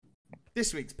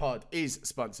This week's pod is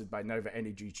sponsored by Nova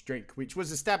Energy Drink, which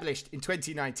was established in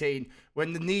 2019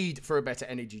 when the need for a better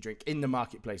energy drink in the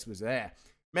marketplace was there.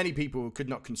 Many people who could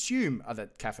not consume other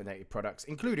caffeinated products,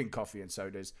 including coffee and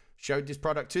sodas, showed this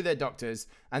product to their doctors,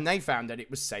 and they found that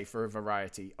it was safe for a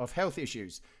variety of health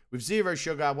issues. With 0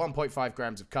 sugar, 1.5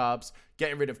 grams of carbs,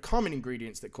 getting rid of common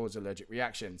ingredients that cause allergic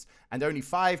reactions, and only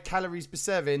 5 calories per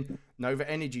serving,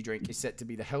 Nova Energy Drink is set to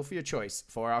be the healthier choice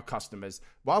for our customers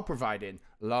while providing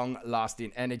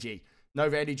long-lasting energy.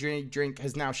 Nova Energy Drink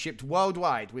has now shipped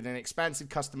worldwide with an expansive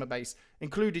customer base,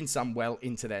 including some well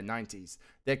into their 90s.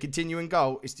 Their continuing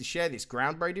goal is to share this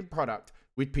groundbreaking product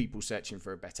with people searching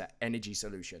for a better energy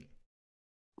solution.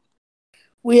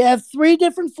 We have 3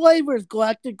 different flavors: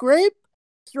 Galactic Grape,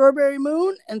 Strawberry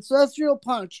Moon, and Celestial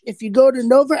Punch. If you go to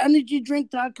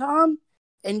novaenergydrink.com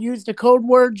and use the code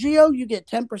word GEO, you get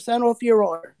 10% off your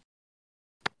order.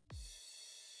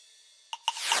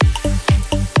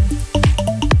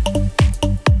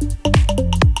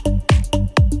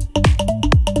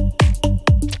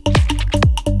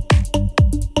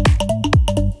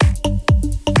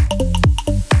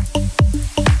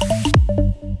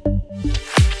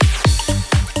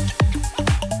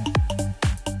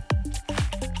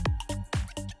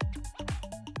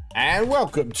 And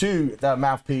welcome to the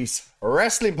Mouthpiece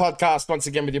Wrestling Podcast, once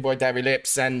again with your boy Davey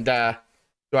Lips. And do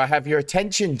I have your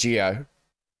attention, Gio?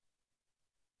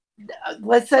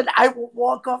 Listen, I will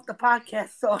walk off the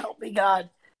podcast, so help me God.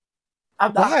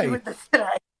 I'm not doing this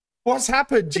today. What's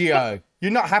happened, Gio?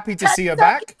 You're not happy to see her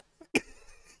back?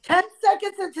 10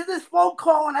 seconds into this phone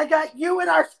call, and I got you and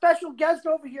our special guest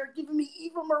over here giving me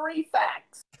Eva Marie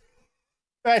facts.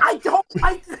 I don't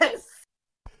like this.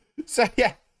 So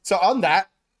on that,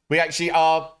 we actually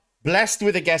are blessed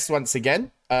with a guest once again.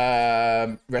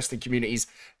 Wrestling communities.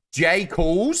 Jay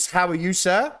Calls, how are you,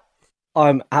 sir?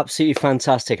 I'm absolutely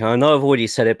fantastic. I know I've already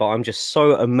said it, but I'm just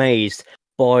so amazed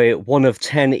by one of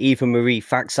 10 Eva Marie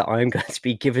facts that I'm going to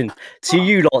be giving to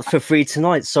you lot for free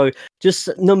tonight. So just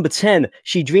number 10,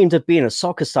 she dreamed of being a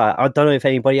soccer star. I don't know if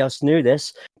anybody else knew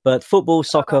this, but football,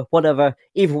 soccer, whatever,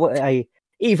 either way,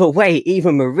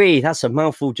 Eva Marie, that's a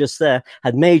mouthful just there,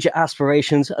 had major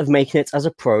aspirations of making it as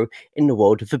a pro in the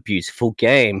world of the beautiful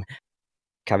game.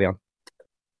 Carry on.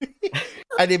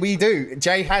 And we do.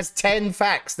 Jay has 10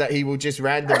 facts that he will just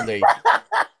randomly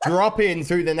drop in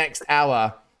through the next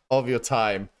hour of your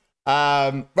time.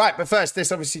 Right, but first,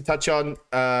 let's obviously touch on,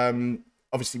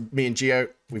 obviously, me and Gio,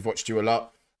 we've watched you a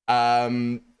lot.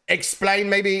 Explain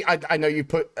maybe, I know you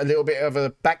put a little bit of a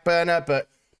back burner, but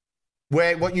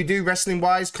what you do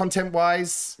wrestling-wise,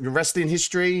 content-wise, your wrestling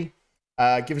history.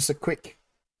 Give us a quick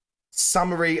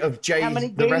summary of Jay,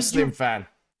 the wrestling fan.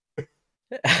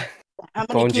 How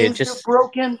many games you've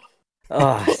broken?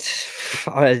 Oh,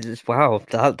 wow,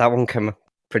 that one came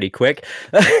pretty quick.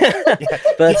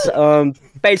 But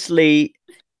basically,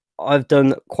 I've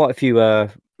done quite a few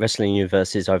wrestling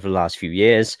universes over the last few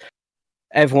years.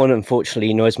 Everyone,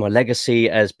 unfortunately, knows my legacy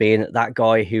as being that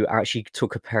guy who actually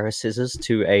took a pair of scissors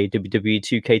to a WWE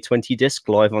 2K20 disc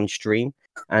live on stream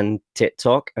and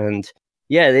TikTok. And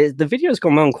yeah, the video's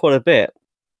gone around quite a bit.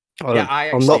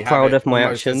 I'm not proud of my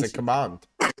actions. As a command.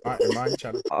 Right, in my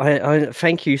channel. I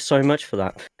thank you so much for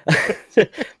that.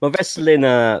 My wrestling,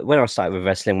 when I started with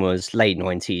wrestling, was late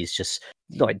 90s, just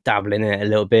like dabbling in it a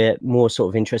little bit, more sort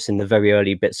of interest in the very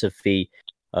early bits of the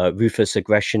Ruthless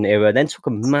Aggression era, then took a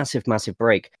massive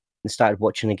break and started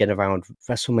watching again around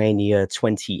WrestleMania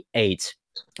 28,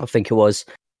 I think it was.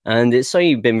 And it's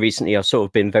only been recently I've sort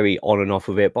of been very on and off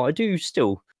with it, but I do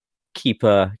still keep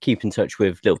in touch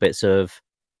with little bits of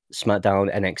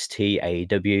SmackDown, NXT,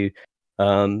 AEW.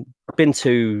 Been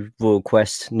to Royal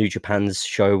Quest, New Japan's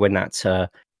show when that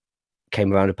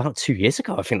came around about 2 years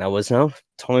ago, I think that was now.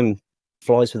 Time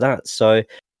flies with that. So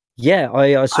yeah,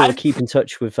 I sort of keep in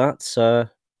touch with that.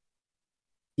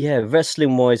 Yeah,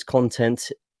 wrestling-wise content,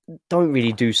 don't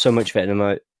really do so much of it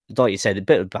anymore. Like you said, a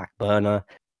bit of back burner.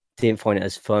 Didn't find it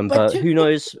as fun, but who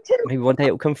knows? Maybe one day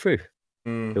it'll come through.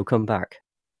 It'll come back.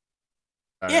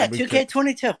 Yeah,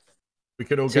 2K22. We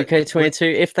could all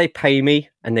 2K22, if they pay me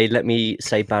and they let me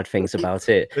say bad things about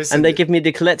it, and they give me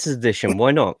the collector's edition,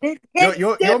 why not?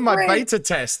 You're my beta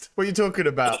test. What are you talking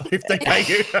about? If they pay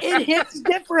you. It hits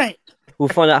different. We'll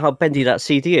find out how bendy that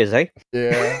CD is, eh?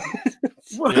 Yeah.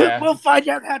 We'll find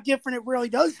out how different it really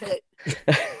does hit.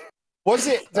 Was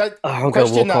it? I'm going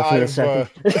to walk off in a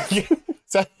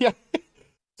second.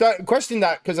 So question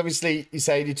that, because obviously you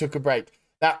say you took a break.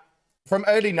 Now, from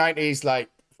early 90s, like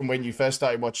from when you first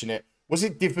started watching it, was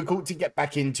it difficult to get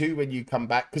back into when you come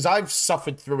back? Because I've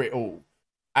suffered through it all.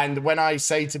 And when I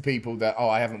say to people that,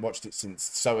 I haven't watched it since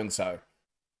so-and-so,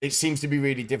 it seems to be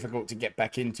really difficult to get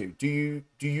back into. Do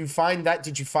you find that?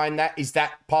 Did you find that? Is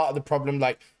that part of the problem?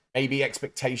 Like maybe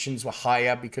expectations were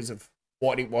higher because of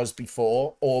what it was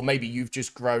before, or maybe you've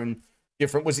just grown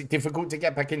different. Was it difficult to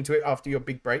get back into it after your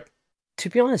big break? To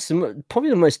be honest, probably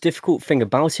the most difficult thing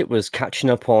about it was catching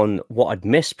up on what I'd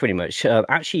missed pretty much.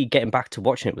 Actually getting back to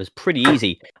watching it was pretty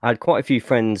easy. I had quite a few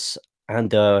friends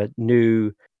and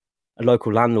knew a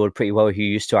local landlord pretty well who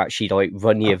used to actually like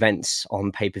run the events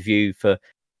on pay-per-view for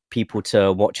people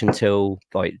to watch until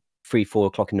like 3-4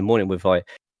 o'clock in the morning, with like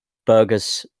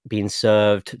burgers being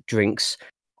served, drinks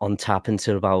on tap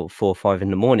until about 4 or 5 in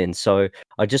the morning. So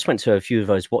I just went to a few of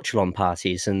those watch-along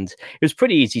parties, and it was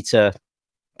pretty easy to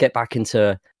get back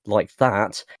into like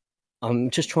that. I'm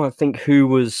just trying to think who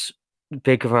was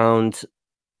big around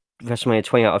WrestleMania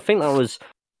 28. I think that was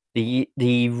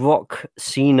the Rock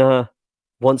Cena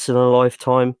once in a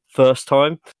lifetime first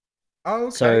time. Oh,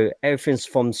 okay. So everything's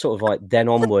from sort of like then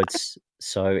onwards.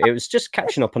 So it was just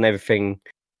catching up on everything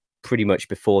pretty much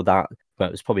before that. Well,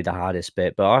 it was probably the hardest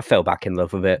bit, but I fell back in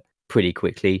love with it pretty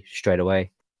quickly, straight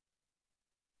away.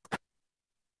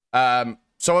 So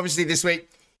obviously this week,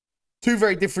 two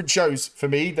very different shows for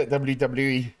me that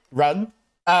WWE run.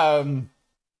 SmackDown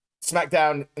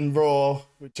and Raw,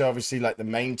 which are obviously like the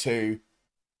main two.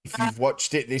 If you've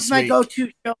watched it this my week,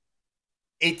 go-to show.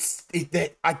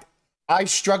 I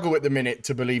struggle at the minute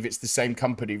to believe it's the same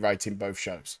company writing both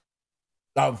shows.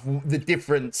 The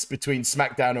difference between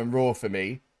SmackDown and Raw for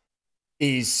me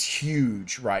is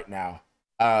huge right now.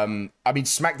 I mean,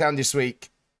 SmackDown this week,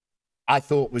 I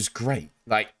thought was great.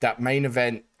 Like that main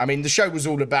event. I mean, the show was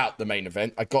all about the main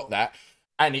event. I got that,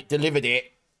 and it delivered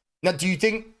it. Now, do you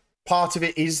think part of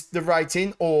it is the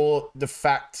writing, or the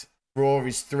fact Raw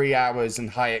is 3 hours and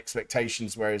high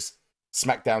expectations, whereas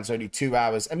SmackDown's only 2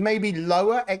 hours and maybe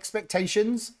lower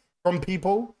expectations from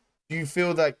people? Do you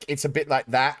feel like it's a bit like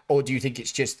that, or do you think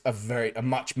it's just a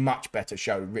much better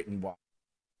show written well,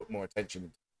 put more attention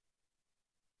into?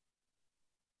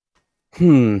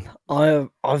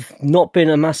 I've not been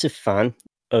a massive fan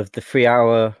of the 3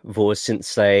 hour Raw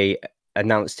since they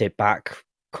announced it back.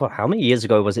 God, how many years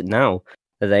ago was it now?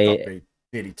 Nearly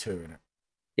 2, isn't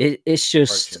it? It's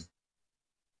just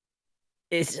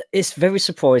it's very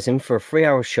surprising for a 3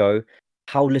 hour show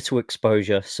how little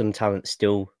exposure some talent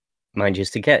still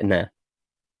manages to get in there.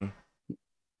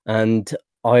 And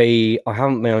I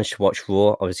haven't managed to watch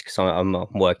Raw, obviously, because I'm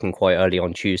working quite early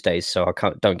on Tuesdays, so I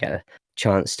don't get a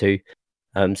chance to.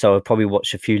 So I'll probably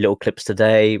watch a few little clips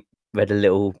today, read a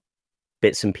little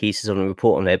bits and pieces on the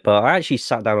report on it, but I actually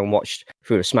sat down and watched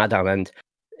through the SmackDown, and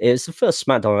it's the first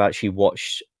SmackDown I've actually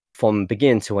watched from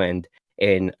beginning to end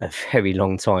in a very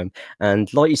long time.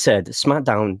 And like you said,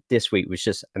 SmackDown this week was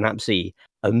just an absolutely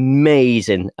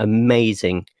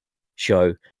amazing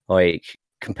show, like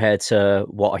compared to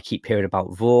what I keep hearing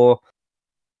about Raw.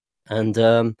 And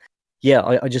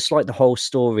I just like the whole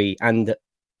story, and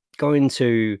going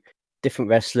to different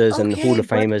wrestlers and Hall of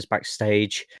Famers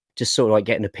backstage, just sort of like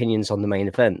getting opinions on the main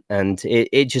event. And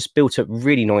it just built up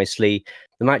really nicely.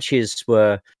 The matches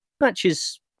were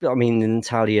matches. I mean, the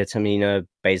Natalia, Tamina,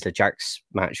 Baszler, Jax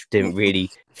match, didn't really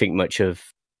think much of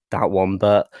that one,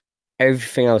 but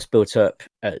everything else built up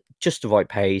at just the right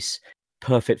pace,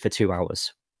 perfect for 2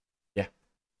 hours. Yeah.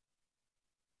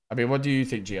 I mean, what do you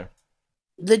think, Gio?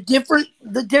 The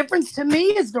difference to me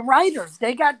is the writers.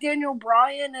 They got Daniel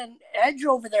Bryan and Edge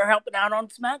over there helping out on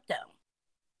SmackDown.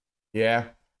 Yeah,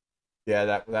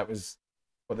 that was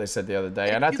what they said the other day,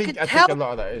 and I think a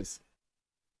lot of that is.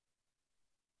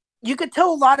 You could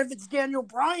tell a lot of it's Daniel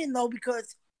Bryan though,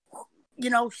 because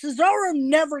Cesaro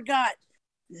never got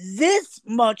this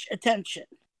much attention.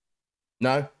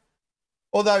 No,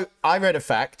 although I read a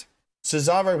fact,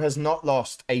 Cesaro has not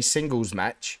lost a singles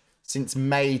match since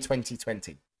May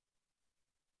 2020.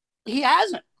 He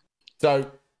hasn't. So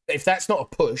if that's not a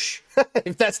push,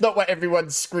 if that's not what everyone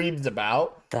screams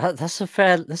about, that's a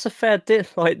fair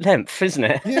length, isn't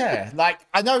it? Yeah, like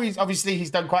I know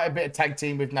he's done quite a bit of tag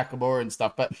team with Nakamura and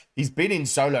stuff, but he's been in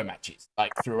solo matches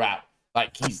like throughout.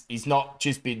 Like he's not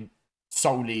just been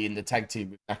solely in the tag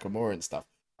team with Nakamura and stuff.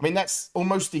 I mean, that's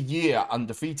almost a year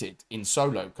undefeated in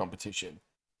solo competition.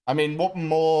 I mean, what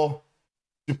more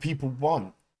do people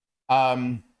want?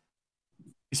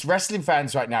 It's wrestling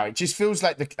fans right now. It just feels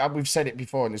like we've said it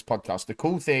before in this podcast. The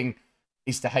cool thing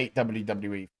is to hate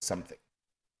WWE for something,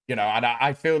 and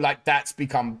I feel like that's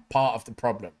become part of the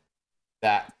problem.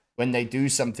 That when they do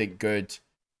something good,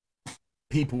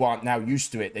 people aren't now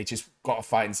used to it. They just got to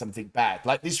find something bad.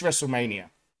 Like this WrestleMania,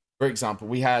 for example,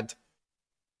 we had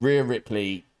Rhea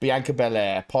Ripley, Bianca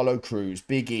Belair, Apollo Crews,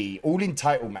 Big E, all in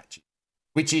title matches,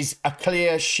 which is a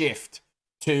clear shift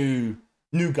to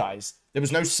new guys. There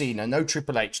was no Cena, no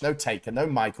Triple H, no Taker, no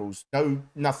Michaels, no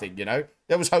nothing, you know?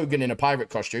 There was Hogan in a pirate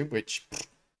costume, which,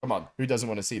 come on, who doesn't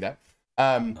want to see that?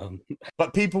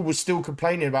 But people were still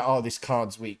complaining about, oh, this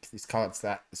card's weak, this card's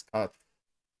that, this card.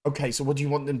 Okay, so what do you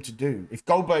want them to do? If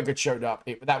Goldberg had showed up,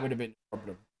 that would have been a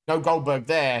problem. No Goldberg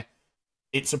there,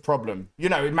 it's a problem. You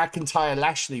know, McIntyre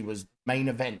Lashley was main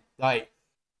event. Like,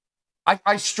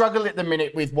 I struggle at the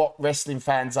minute with what wrestling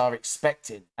fans are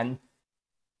expecting. And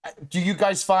do you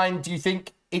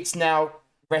think it's now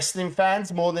wrestling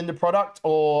fans more than the product,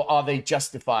 or are they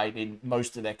justified in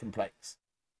most of their complaints?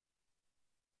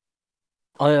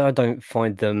 I don't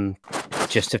find them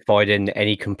justified in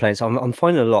any complaints. I'm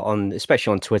finding a lot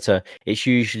especially on Twitter, it's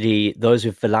usually those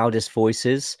with the loudest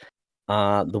voices,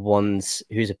 the ones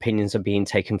whose opinions are being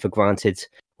taken for granted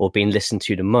or being listened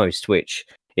to the most, which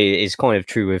is kind of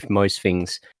true with most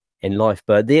things in life.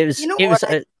 But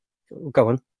go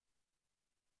on.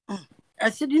 I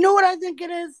said, you know what I think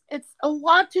it is? It's a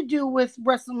lot to do with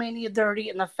WrestleMania 30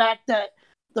 and the fact that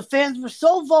the fans were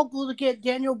so vocal to get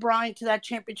Daniel Bryan to that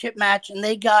championship match, and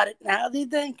they got it. Now they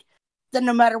think that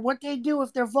no matter what they do,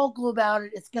 if they're vocal about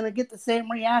it, it's going to get the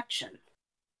same reaction.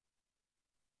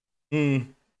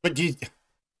 But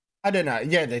I don't know.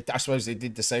 Yeah, I suppose they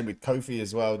did the same with Kofi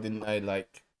as well, didn't they?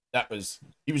 Like,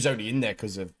 he was only in there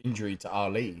because of injury to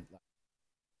Ali.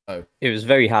 So it was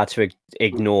very hard to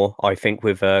ignore, I think,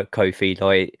 with Kofi.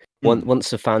 Like, once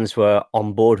the fans were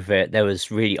on board with it, there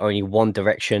was really only one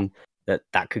direction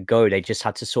that could go. They just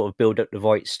had to sort of build up the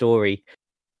right story,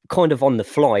 kind of on the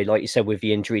fly, like you said, with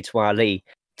the injury to Ali,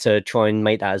 to try and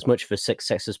make that as much of a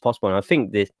success as possible. And I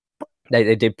think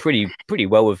they did pretty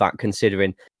well with that,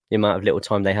 considering the amount of little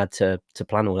time they had to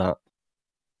plan all that.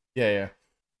 Yeah.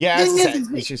 As I said,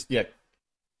 it's just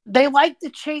They like the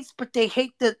chase, but they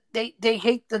hate they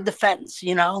hate the defense.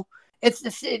 You know,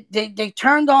 they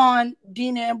turned on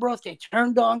Dean Ambrose, they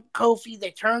turned on Kofi,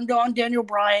 they turned on Daniel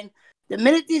Bryan. The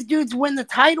minute these dudes win the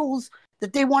titles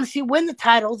that they want to see win the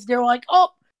titles, they're like,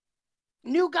 oh,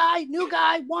 new guy,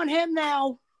 want him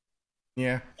now.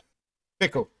 Yeah.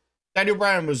 Pickle. Daniel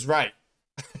Bryan was right.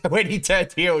 When he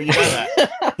turned heel, you know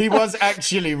that. He was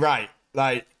actually right.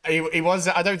 Like, he was,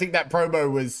 I don't think that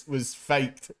promo was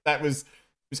faked. That was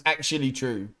actually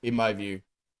true, in my view.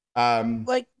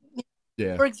 For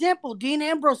example, Dean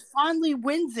Ambrose finally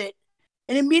wins it,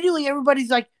 and immediately everybody's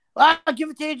like, I'll give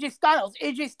it to AJ Styles.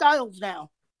 AJ Styles now.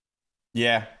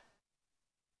 Yeah.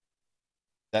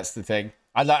 That's the thing.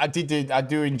 I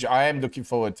am looking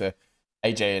forward to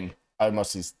AJ and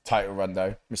Omos's title run,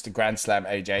 though. Mr. Grand Slam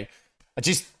AJ. I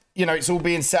just, it's all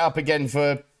being set up again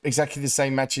for exactly the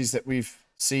same matches that we've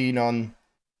seen on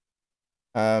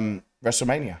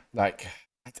WrestleMania. Like,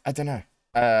 I don't know.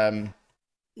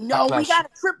 No, Backlash. We got a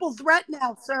triple threat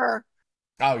now, sir.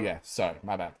 Oh, yeah. Sorry,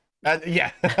 my bad.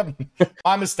 Yeah,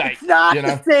 my mistake. It's not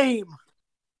the same.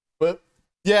 But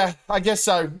yeah, I guess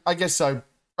so. So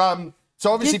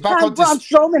obviously this back on Braun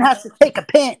Strowman has to take a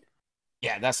pin.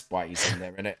 Yeah, that's why he's in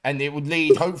there, isn't it? And it would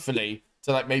lead, hopefully,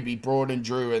 to like maybe Braun and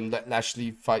Drew and let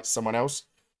Lashley fight someone else.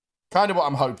 Kind of what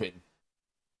I'm hoping.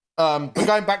 But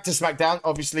going back to SmackDown,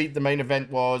 obviously the main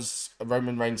event was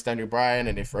Roman Reigns, Daniel Bryan,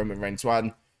 and if Roman Reigns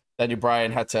won, Daniel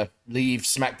Bryan had to leave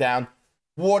SmackDown.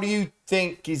 What do you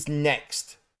think is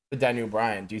next for Daniel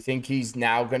Bryan? Do you think he's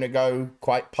now going to go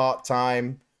quite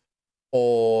part-time?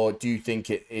 Or do you think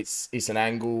it's an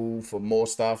angle for more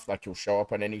stuff, like he'll show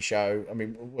up on any show? I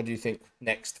mean, what do you think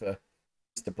next for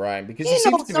Mr. Bryan? Because he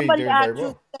seems to be doing very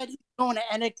well. Said he's going to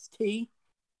NXT.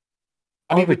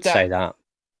 I would say that.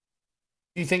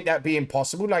 Do you think that'd be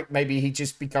impossible? Like, maybe he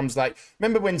just becomes like...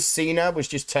 Remember when Cena was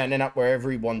just turning up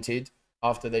wherever he wanted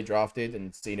after they drafted,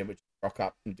 and Cena would rock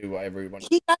up and do whatever he wanted?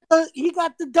 He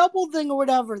got the double thing or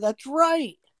whatever. That's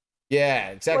right. Yeah,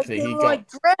 exactly. He got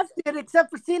drafted,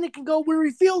 except for Cena can go where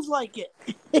he feels like it.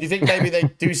 Do you think maybe they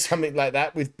do something like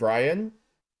that with Bryan?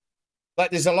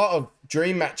 Like, there's a lot of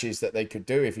dream matches that they could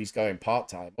do if he's going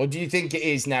part-time. Or do you think it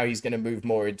is now he's going to move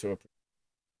more into a...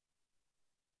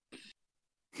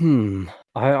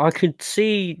 I could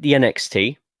see the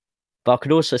NXT, but I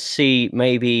could also see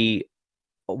maybe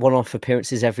one-off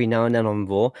appearances every now and then on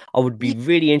Raw. I would be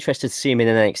really interested to see him in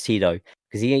NXT, though,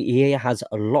 because he has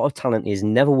a lot of talent he's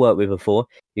never worked with before.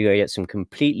 You're going to get some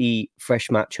completely fresh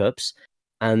matchups.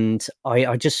 And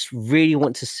I just really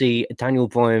want to see a Daniel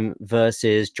Bryan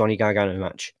versus Johnny Gargano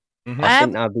match. Mm-hmm. I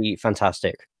think that would be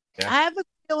fantastic. Yeah. I have a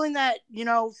feeling that,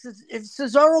 if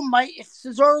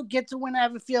Cesaro gets a win, I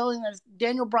have a feeling that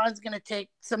Daniel Bryan's going to take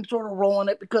some sort of role in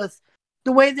it, because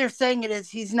the way they're saying it is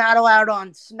he's not allowed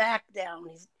on SmackDown.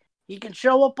 He can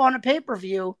show up on a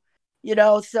pay-per-view.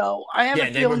 So I have a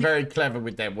feeling... they were very clever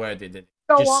with their wording.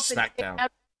 show just up and SmackDown.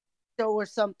 have a show or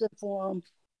something for them.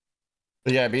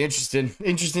 But yeah, it'd be interesting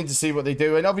to see what they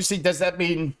do. And obviously, does that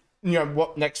mean,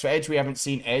 what next for Edge? We haven't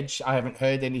seen Edge. I haven't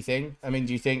heard anything. I mean,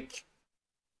 do you think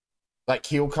like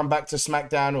he'll come back to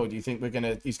SmackDown, or do you think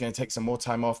he's gonna take some more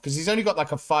time off? Because he's only got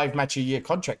like a 5-match-a-year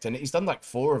contract, and he's done like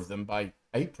 4 of them by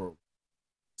April.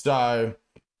 So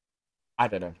I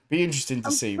don't know. Be interesting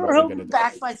to see sure what he'll we're be gonna do.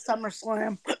 back by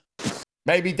SummerSlam.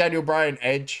 Maybe Daniel Bryan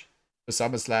Edge for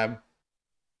SummerSlam.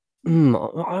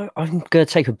 I'm going to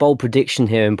take a bold prediction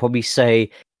here and probably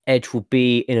say Edge will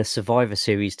be in a Survivor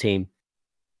Series team.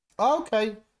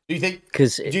 Okay. Do you think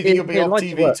he'll be off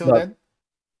TV till then?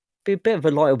 Be a bit of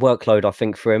a lighter workload, I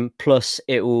think, for him. Plus,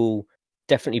 it will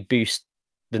definitely boost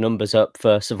the numbers up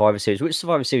for Survivor Series. Which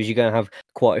Survivor Series you're going to have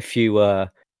quite a few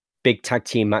big tag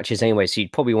team matches anyway, so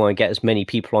you'd probably want to get as many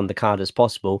people on the card as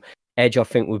possible. Edge, I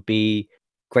think, would be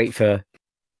great for.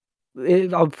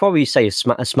 I'd probably say a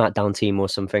SmackDown team or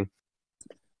something.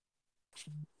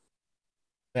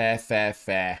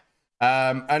 Fair.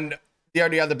 And the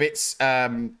only other bits,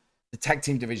 the tag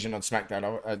team division on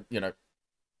SmackDown,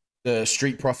 the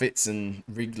Street Profits and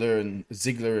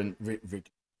Ziggler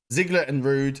and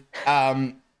Rude.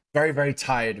 Very, very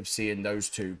tired of seeing those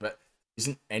two, but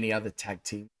isn't any other tag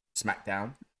team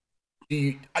SmackDown?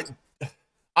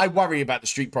 I worry about the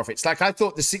Street Profits. Like, I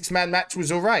thought the 6-man match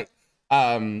was all right.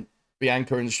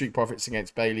 Bianca and the Street Profits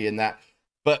against Bayley and that.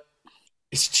 But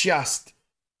it's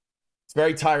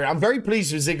very tiring. I'm very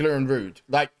pleased with Ziggler and Rude.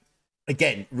 Like,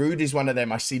 again, Rude is one of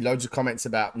them. I see loads of comments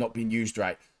about not being used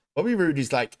right. Bobby Roode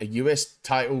is like a US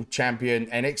title champion,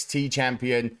 NXT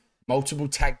champion, multiple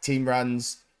tag team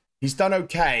runs. He's done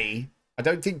okay. I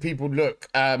don't think people look.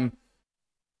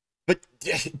 But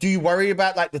do you worry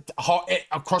about like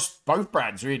across both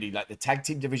brands, really? Like the tag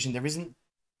team division, there isn't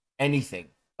anything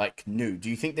like new. Do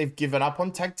you think they've given up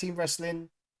on tag team wrestling?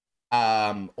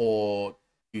 Or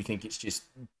do you think it's just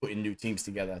putting new teams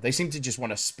together? They seem to just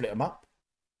want to split them up.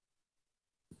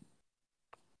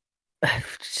 I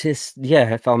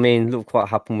mean, look what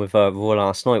happened with Raw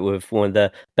last night with one of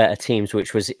the better teams,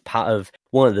 which was part of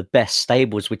one of the best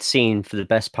stables we'd seen for the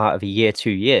best part of a year, 2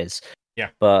 years. Yeah.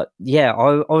 But yeah,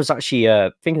 I was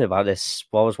actually thinking about this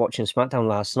while I was watching SmackDown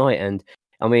last night, and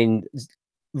I mean,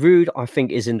 Rude, I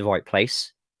think, is in the right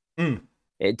place.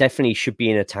 It definitely should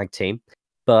be in a tag team,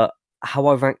 but how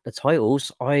I rank the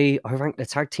titles, I rank the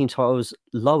tag team titles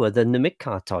lower than the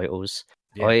mid-card titles.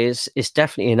 Yeah. It's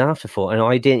definitely an afterthought, and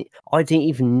I didn't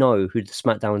even know who the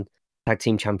SmackDown tag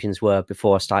team champions were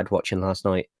before I started watching last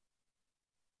night.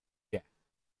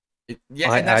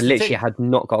 I literally had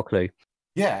not got a clue.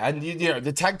 Yeah, and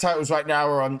the tag titles right now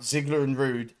are on Ziggler and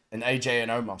Rude and AJ and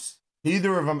Omos.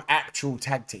 Neither of them actual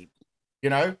tag team,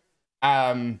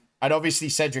 and obviously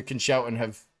Cedric and Shelton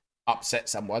have upset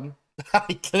someone,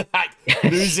 like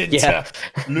losing to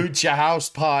Lucha House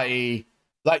Party.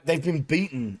 Like, they've been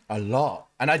beaten a lot.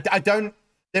 And I don't...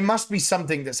 There must be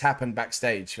something that's happened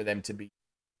backstage for them to be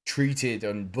treated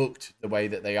and booked the way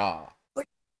that they are. But,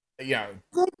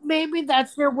 maybe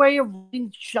that's their way of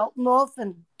letting Shelton off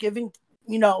and giving,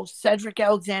 Cedric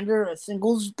Alexander a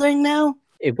singles thing now.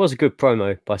 It was a good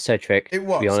promo by Cedric, it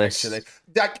was, to be honest. Actually.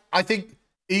 Like, I think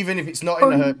even if it's not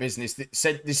in the Hurt Business,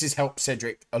 this has helped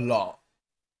Cedric a lot.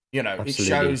 Absolutely. It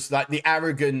shows, like, the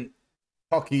arrogant,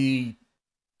 cocky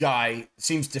guy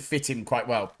seems to fit him quite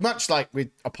well, much like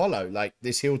with Apollo. Like,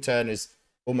 this heel turn has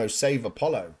almost saved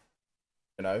Apollo.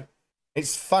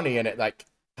 It's funny, isn't it? Like,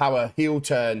 how a heel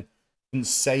turn can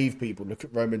save people. Look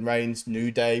at Roman Reigns,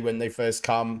 New Day when they first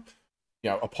come,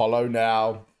 Apollo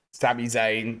now, Sami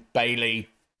Zayn, Bayley.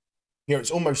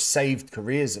 It's almost saved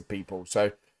careers of people.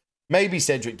 So maybe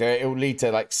Cedric do it. It'll lead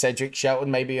to like Cedric Shelton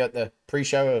maybe at the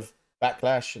pre-show of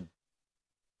Backlash and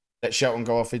let Shelton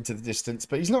go off into the distance.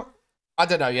 But he's not. I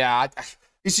don't know. Yeah,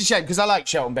 it's a shame because I like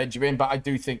Shelton Benjamin, but I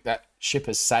do think that ship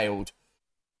has sailed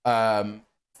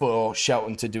for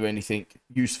Shelton to do anything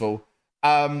useful.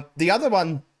 The other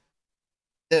one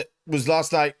that was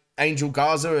last night, Angel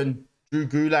Garza and Drew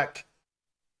Gulak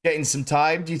getting some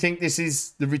time. Do you think this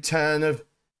is the return of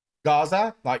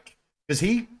Garza? Like, because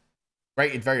he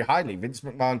rated very highly. Vince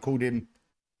McMahon called him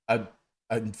a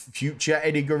future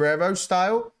Eddie Guerrero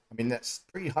style. I mean, that's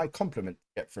a pretty high compliment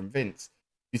to get from Vince.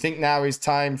 Do you think now is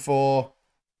time for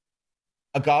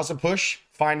a Garza push,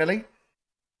 finally?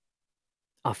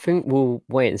 I think we'll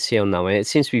wait and see on that one. It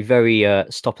seems to be very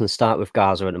stop and start with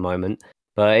Garza at the moment.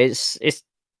 But it's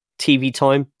TV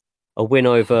time. A win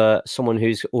over someone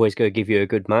who's always going to give you a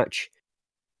good match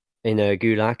in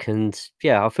Gulak. And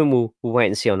yeah, I think we'll wait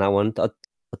and see on that one. I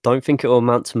don't think it will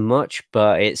amount to much,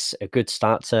 but it's a good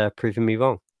start to proving me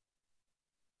wrong.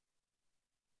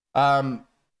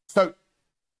 So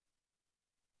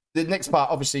the next part,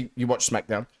 obviously, you watch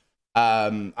SmackDown.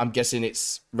 I'm guessing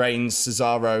it's Reigns,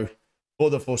 Cesaro for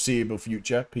the foreseeable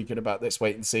future. Peeking about this,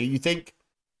 wait and see. You think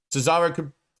Cesaro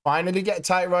could finally get a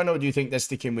title run, or do you think they're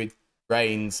sticking with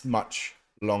Reigns much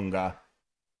longer?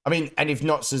 I mean, and if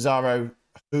not Cesaro,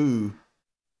 who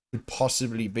could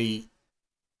possibly beat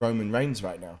Roman Reigns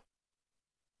right now?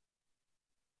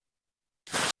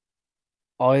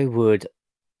 I would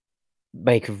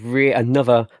make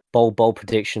another bold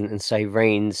prediction and say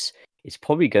Reigns is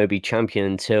probably going to be champion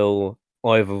until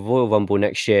either Royal Rumble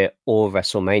next year or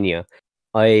WrestleMania.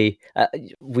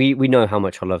 We know how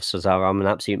much I love Cesaro. I'm an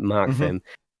absolute mark for him.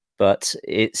 But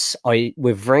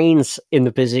with Reigns in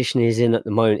the position he's in at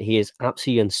the moment, he is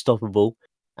absolutely unstoppable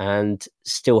and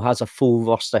still has a full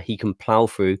roster he can plow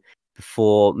through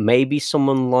before maybe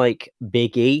someone like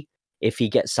Big E, if he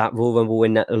gets that Royal Rumble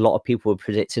win that a lot of people were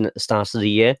predicting at the start of the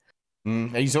year.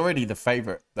 He's already the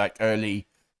favorite, like early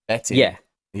betting. Yeah,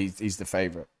 he's the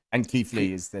favorite, and Keith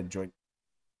Lee is then joint.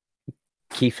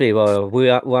 Keith Lee. Well,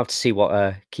 we'll have to see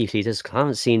what Keith Lee does. I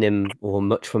haven't seen him or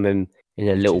much from him in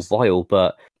a little while,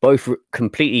 but both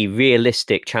completely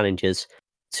realistic challenges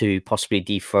to possibly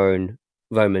dethrone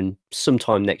Roman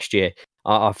sometime next year.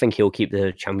 I think he'll keep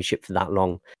the championship for that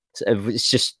long. So it's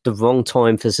just the wrong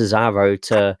time for Cesaro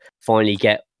to finally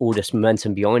get all this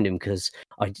momentum behind him, because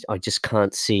I just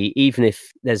can't see, even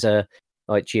if there's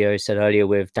like Gio said earlier,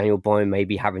 with Daniel Bryan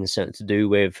maybe having something to do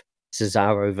with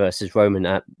Cesaro versus Roman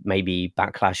at maybe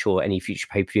Backlash or any future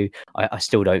pay-per-view, I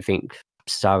still don't think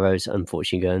Cesaro's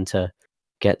unfortunately going to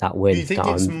get that win. Do you think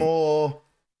it's more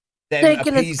them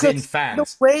appeasing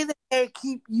fans? The way that they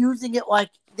keep using it, like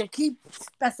they keep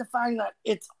specifying that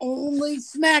it's only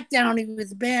SmackDown he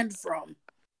was banned from.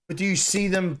 But do you see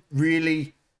them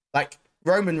really, like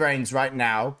Roman Reigns right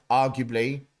now,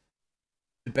 arguably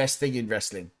the best thing in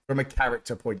wrestling from a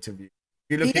character point of view?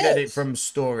 If you're looking at it from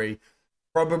story,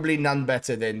 probably none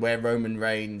better than where Roman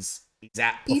Reigns is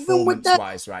at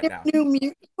performance-wise right now.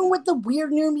 Even with the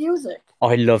weird new music.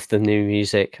 I love the new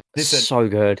music. It's so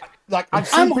good. Like, I've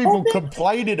seen people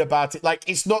complaining about it. Like,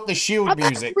 it's not the Shield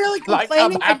music.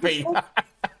 I'm happy.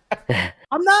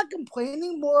 I'm not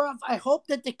complaining. More of, I hope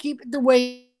that they keep it the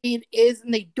way it is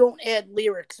and they don't add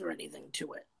lyrics or anything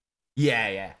to it.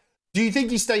 Yeah. Do you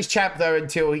think he stays champ, though,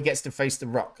 until he gets to face The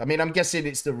Rock? I mean, I'm guessing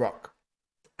it's The Rock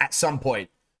at some point.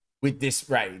 With this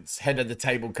Reigns, head of the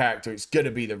table character, it's going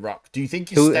to be The Rock. Do you think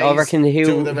he stays? I reckon he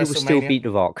will still beat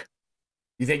The Rock.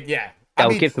 You think, yeah?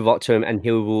 They'll give The Rock to him, and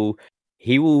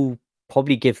he will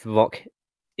probably give The Rock,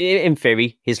 in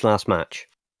theory, his last match.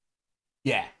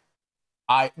 Yeah.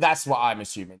 That's what I'm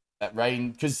assuming. That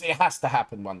Reigns, because it has to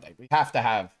happen one day. We have to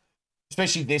have,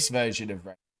 especially this version of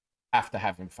Reigns, have to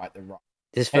have him fight The Rock.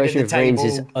 This version of Reigns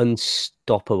is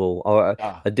unstoppable.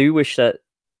 I do wish that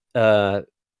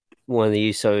one of the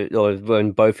Usos, or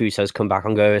when both Usos come back,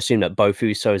 I'm going to assume that both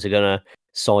Usos are going to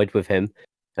side with him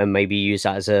and maybe use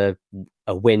that as a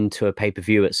win to a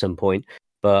pay-per-view at some point.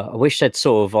 But I wish they'd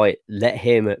sort of like let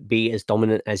him be as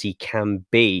dominant as he can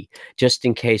be, just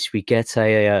in case we get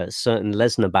a certain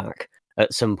Lesnar back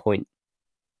at some point.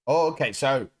 Oh, okay.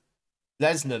 So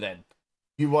Lesnar, then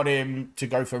you want him to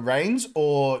go for Reigns,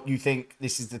 or you think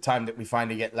this is the time that we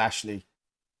finally get Lashley?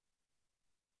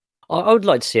 I would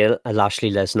like to see a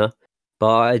Lashley Lesnar, but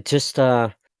I just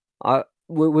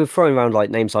we're throwing around like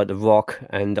names like The Rock,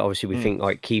 and obviously we think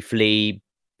like Keith Lee,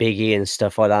 Big E, and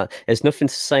stuff like that. There's nothing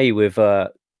to say with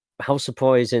how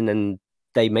surprising and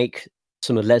they make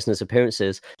some of Lesnar's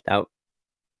appearances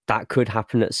that could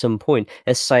happen at some point.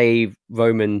 Let's say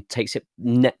Roman takes it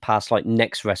past like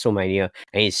next WrestleMania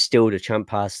and he's still the champ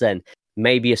past then.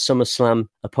 Maybe a SummerSlam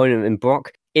opponent in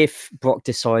Brock, if Brock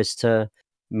decides to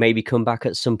maybe come back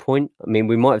at some point. I mean,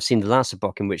 we might have seen the last of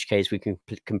Brock, in which case we can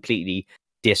completely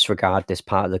disregard this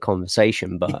part of the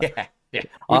conversation. But yeah.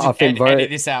 I think edit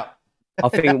this out. I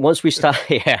think once we start,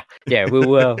 we'll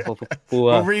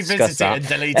revisit it and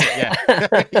delete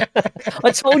it. Yeah,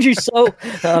 I told you so.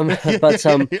 But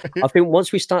I think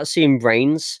once we start seeing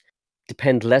Reigns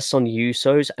depend less on the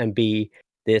Usos and be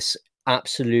this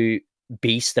absolute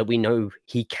beast that we know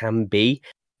he can be,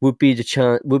 would be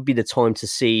the time to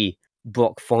see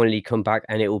Brock finally come back,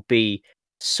 and it will be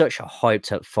such a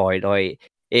hyped up fight.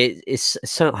 It's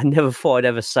so I never thought I'd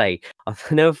ever say. I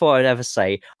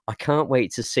can't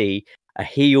wait to see a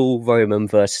heel Roman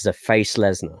versus a face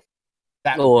Lesnar.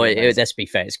 Let's be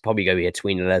fair, it's probably going to be a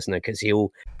tweener Lesnar, because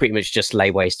he'll pretty much just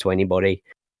lay waste to anybody.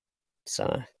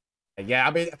 So yeah,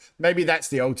 I mean, maybe that's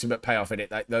the ultimate payoff in it.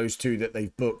 Like those two that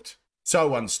they've booked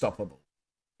so unstoppable,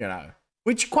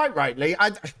 which quite rightly,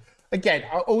 again,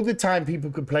 all the time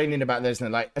people complaining about Lesnar,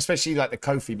 like especially like the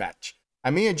Kofi match.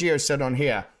 And me and Gio said on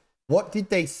here, what did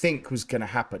they think was going to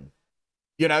happen?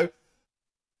 You know,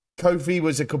 Kofi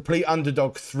was a complete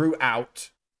underdog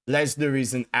throughout. Lesnar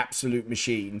is an absolute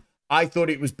machine. I thought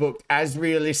it was booked as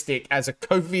realistic as a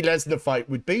Kofi Lesnar fight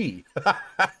would be.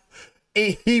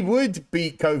 He would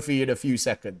beat Kofi in a few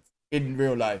seconds in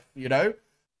real life, you know?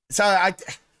 So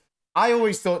I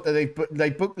always thought that they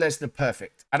booked Lesnar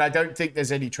perfect. And I don't think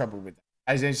there's any trouble with it.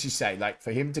 As you say, like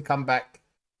for him to come back,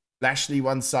 Lashley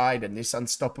one side and this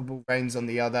unstoppable Reigns on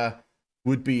the other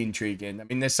would be intriguing. I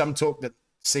mean, there's some talk that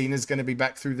Cena's going to be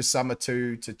back through the summer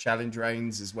too to challenge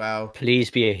Reigns as well. Please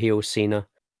be a heel Cena.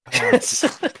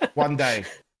 One day.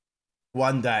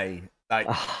 Like,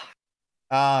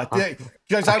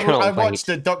 because I watched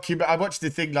the document. I watched the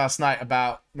thing last night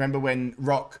about, remember when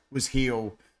Rock was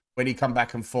heel when he come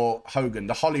back and fought Hogan,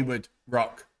 the Hollywood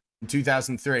Rock in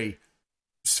 2003.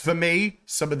 For me,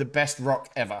 some of the best Rock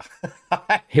ever.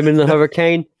 Him and the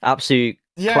Hurricane, absolute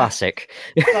classic.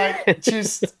 Like,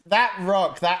 just that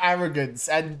Rock, that arrogance,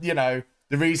 and you know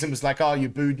the reason was like, oh, you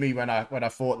booed me when I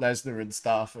fought Lesnar and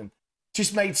stuff, and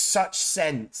just made such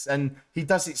sense. And he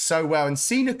does it so well. And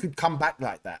Cena could come back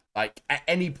like that, like at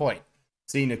any point,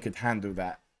 Cena could handle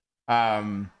that.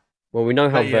 Well, we know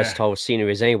how versatile Cena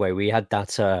is anyway. We had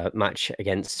that match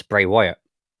against Bray Wyatt,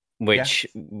 which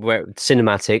were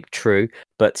cinematic, true,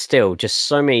 but still just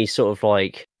so many sort of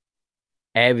like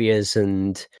areas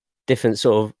and different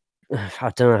sort of,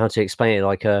 I don't know how to explain it,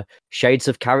 like shades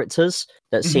of characters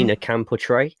that Cena can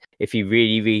portray if he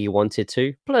really, really wanted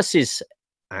to. Plus his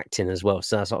acting as well.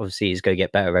 So that's obviously he's going to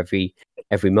get better every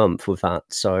month with that.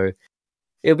 So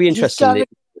it'll be interesting.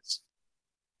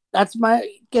 That's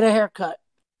get a haircut.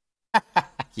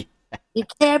 You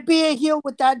can't be a heel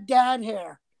with that dad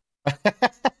hair.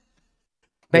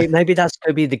 Maybe that's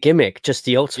going to be the gimmick, just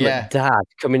the ultimate dad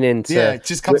coming in to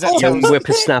just comes out young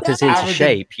whippersnappers into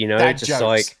shape, you know, just jokes.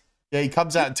 like... Yeah, he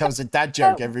comes out and tells a dad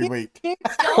joke every week.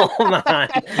 Oh, man.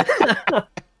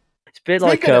 It's a bit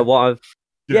like what I've...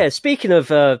 Yeah, speaking of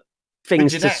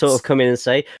things to sort of come in and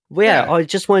say, I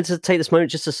just wanted to take this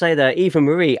moment just to say that Eva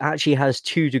Marie actually has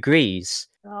 2 degrees.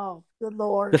 Oh, good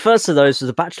Lord. The first of those was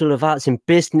a Bachelor of Arts in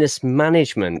Business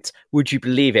Management. Would you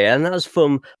believe it? And that was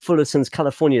from Fullerton's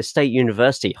California State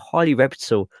University. Highly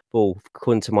reputable,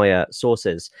 according to my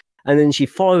sources. And then she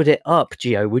followed it up,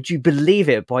 Gio, would you believe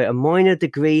it, by a minor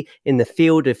degree in the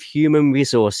field of human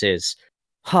resources.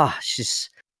 She's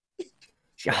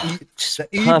just the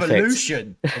perfect.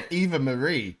 Evolution of Eva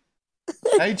Marie.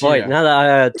 Hey, right, now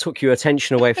that I took your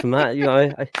attention away from that, you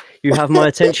know, you have my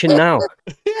attention now.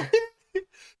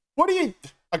 What do you...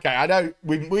 Okay, I know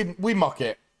we mock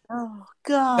it. Oh,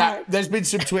 God. There's been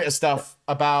some Twitter stuff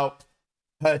about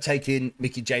her taking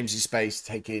Mickie James's space,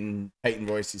 taking Peyton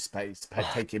Royce's space,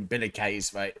 taking Billie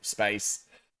Kay's space.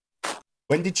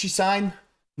 When did she sign?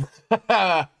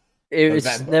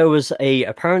 There was a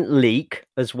apparent leak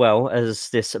as well as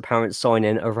this apparent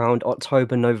sign-in around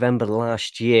October, November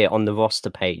last year on the roster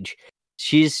page.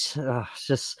 She's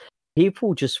just...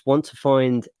 People just want to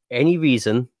find any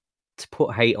reason to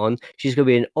put hate on. She's going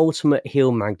to be an ultimate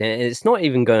heel magnet, and it's not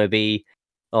even going to be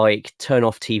like turn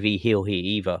off TV heel heat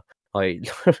either. Like,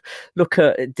 look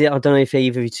at, I don't know if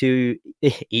either of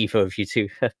you two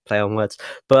play on words,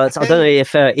 but I don't know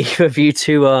if either of you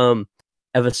two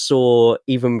ever saw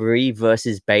Eva Marie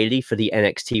versus Bayley for the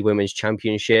NXT Women's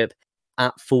Championship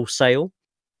at Full Sail.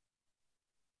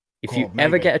 If you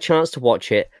ever get a chance to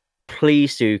watch it,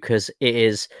 please do, because it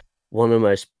is one of the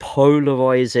most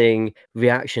polarizing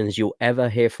reactions you'll ever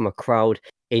hear from a crowd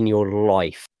in your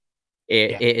life.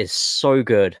 It is so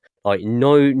good. Like,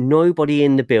 nobody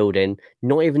in the building,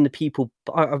 not even the people,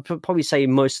 I'd probably say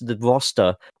most of the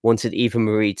roster wanted Eva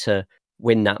Marie to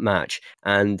win that match.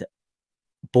 And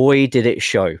boy, did it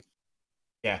show.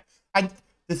 Yeah. And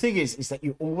the thing is that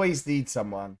you always need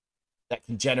someone that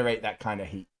can generate that kind of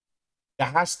heat. There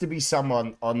has to be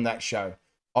someone on the show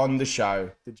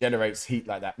that generates heat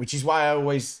like that, which is why I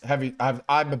always I'm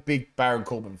a big Baron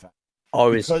Corbin fan. I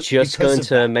was just going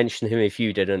to mention him if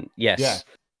you didn't. Yes. Yeah.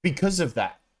 Because of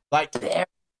that. Like,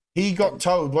 he got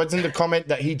told, wasn't the comment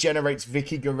that he generates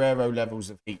Vicky Guerrero levels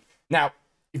of heat? Now,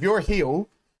 if you're a heel,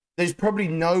 there's probably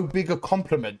no bigger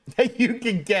compliment that you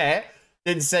can get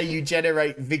than say you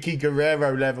generate Vicky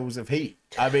Guerrero levels of heat.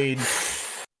 I mean,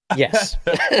 yes.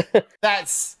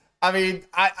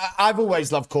 I've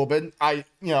always loved Corbin. I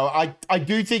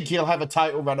do think he'll have a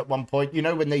title run at one point. You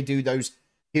know, when they do those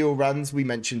heel runs we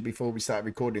mentioned before we started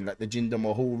recording, like the Jinder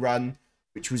Mahal run,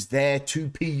 which was there to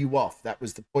pee you off. That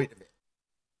was the point of it.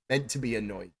 Meant to be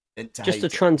annoyed. Meant to just hate a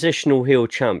transitional heel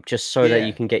champ, just so that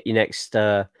you can get your next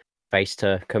face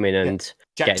to come in and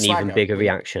get an even bigger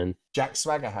reaction. Jack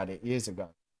Swagger had it years ago.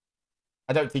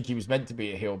 I don't think he was meant to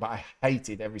be a heel, but I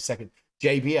hated every second.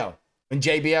 JBL. When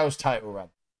JBL's title run.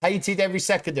 Hated every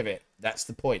second of it. That's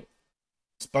the point.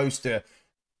 Supposed to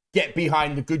get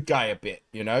behind the good guy a bit,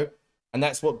 you know? And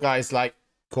that's what guys like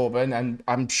Corbin and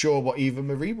I'm sure what Eva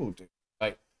Marie will do.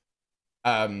 Like,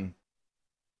 but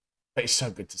it's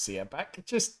so good to see her back.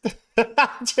 Just,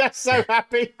 just so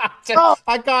happy.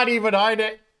 I can't even hide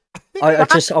it. I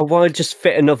want to just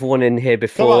fit another one in here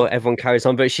before everyone carries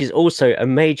on. But she's also a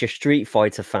major Street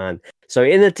Fighter fan. So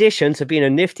in addition to being a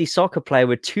nifty soccer player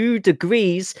with 2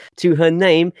 degrees to her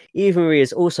name, Eva Marie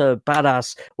is also a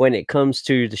badass when it comes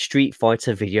to the Street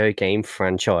Fighter video game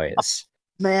franchise.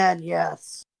 Man,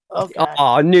 yes. Okay. Oh,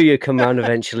 I knew you'd come around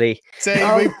eventually. See,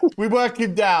 we work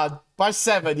him down. By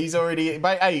 7,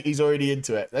 by 8, he's already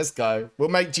into it. Let's go. We'll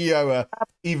make Gio a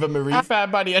Eva Marie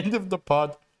fan by the end of the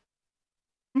pod.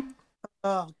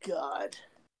 Oh God.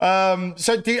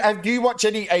 So do you watch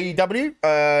any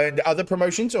AEW, other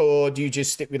promotions, or do you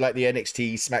just stick with like the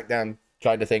NXT, SmackDown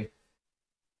kind of thing?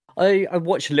 I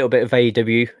watch a little bit of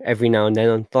AEW every now and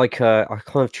then. I kind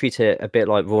of treat it a bit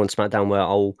like Raw and SmackDown, where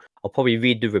I'll probably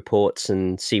read the reports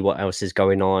and see what else is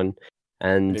going on.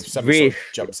 And really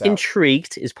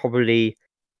intrigued is probably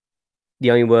the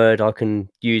only word I can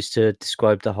use to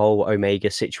describe the whole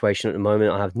Omega situation at the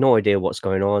moment. I have no idea what's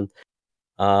going on.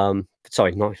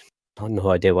 Sorry, no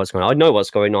idea what's going on. I know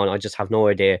what's going on. I just have no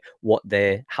idea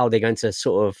how they're going to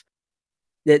sort of.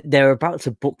 They're about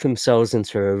to book themselves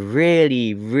into a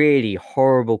really, really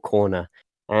horrible corner,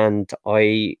 and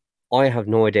I have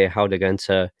no idea how they're going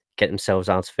to get themselves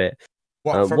out of it.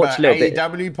 What, from an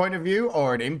AEW point of view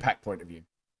or an Impact point of view?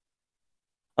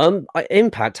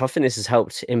 Impact, I think this has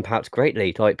helped Impact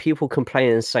greatly. Like, people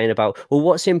complaining and saying about, well,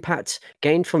 what's Impact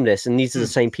gained from this? And these are the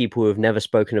same people who have never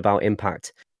spoken about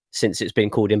Impact since it's been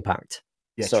called Impact.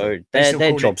 Yeah, so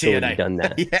their job's already done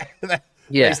there.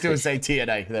 Yeah, they still say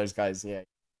TNA, those guys, yeah.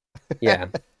 Yeah.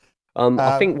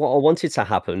 I think what I wanted to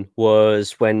happen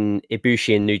was when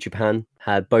Ibushi in New Japan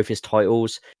had both his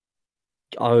titles,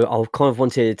 I kind of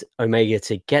wanted Omega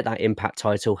to get that Impact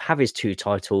title, have his 2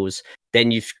 titles.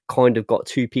 Then you've kind of got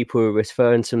 2 people who are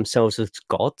referring to themselves as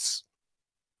gods.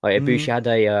 Like Ibushi had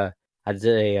a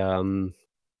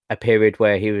period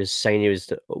where he was saying he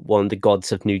was one of the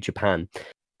gods of New Japan.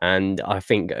 And I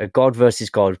think a god versus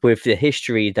god, with the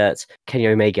history that Kenny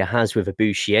Omega has with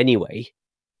Ibushi anyway,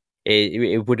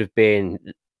 it would have been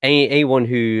anyone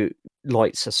who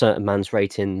likes a certain man's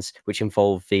ratings, which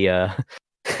involve the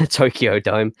Tokyo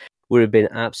Dome, would have been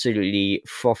absolutely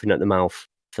frothing at the mouth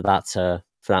for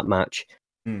that match,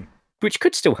 which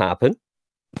could still happen.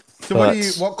 So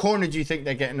what corner do you think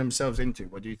they're getting themselves into?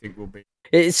 What do you think will be?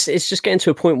 It's just getting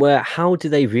to a point where how do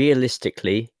they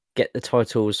realistically get the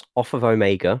titles off of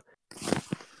Omega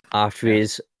after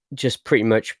he's just pretty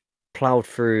much plowed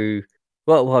through?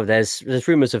 Well, there's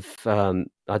rumors of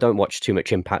I don't watch too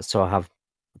much Impact, so I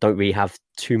don't really have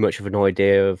too much of an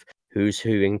idea of who's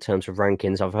who in terms of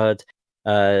rankings. I've heard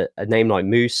a name like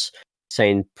Moose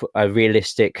saying a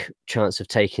realistic chance of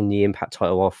taking the Impact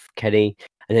title off Kenny,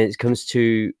 and then it comes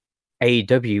to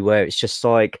AEW where it's just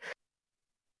like,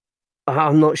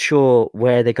 I'm not sure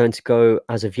where they're going to go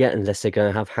as of yet, unless they're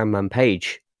going to have Hangman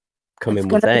Page come in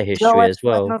with their history as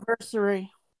well.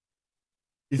 Anniversary.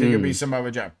 You think it'll be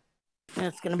Samoa Joe?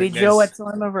 It's going to be Joe at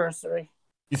Slammiversary.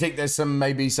 You think there's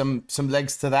maybe some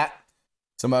legs to that?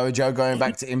 Samoa Joe going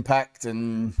back to Impact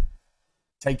and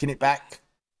taking it back?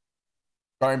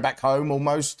 Going back home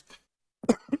almost?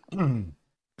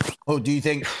 Or do you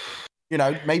think,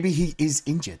 maybe he is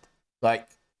injured? Like,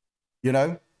 he's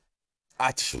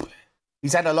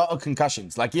had a lot of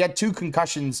concussions. Like, he had 2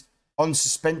 concussions on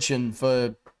suspension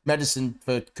for medicine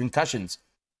for concussions.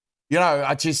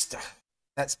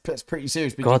 That's pretty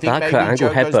serious. But God, that Kurt Angle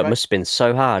headbutt must have been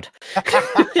so hard.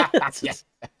 Yes.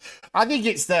 I think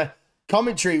it's the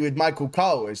commentary with Michael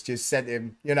Cole has just sent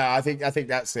him. I think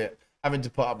that's it. Having to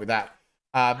put up with that.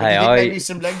 But do you think maybe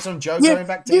some legs on Joe going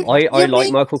back to? I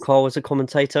like Michael Cole as a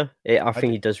commentator. I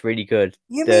think he does really good.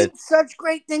 You mean such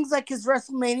great things like his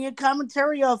WrestleMania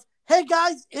commentary of, "Hey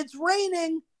guys, it's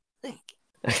raining."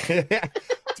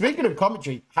 Speaking of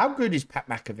commentary, how good is Pat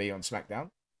McAfee on SmackDown?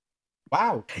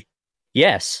 Wow.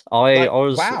 Yes, I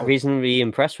was reasonably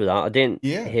impressed with that. I didn't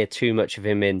hear too much of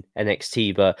him in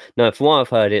NXT, but no, from what I've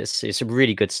heard, it's a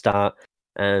really good start.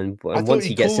 And once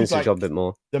he gets into the job a bit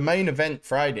more, the main event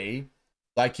Friday,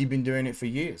 like he'd been doing it for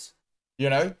years.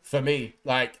 For me,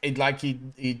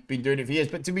 he'd been doing it for years.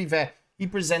 But to be fair, he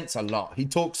presents a lot. He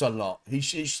talks a lot.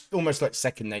 He's almost like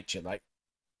second nature. Like,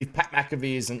 if Pat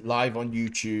McAfee isn't live on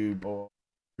YouTube or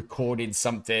recording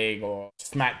something or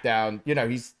SmackDown,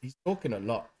 he's talking a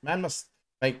lot. Man must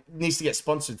needs to get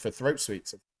sponsored for throat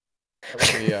sweets.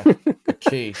 That would be the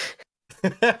key.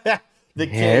 The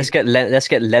key. Yeah, let's get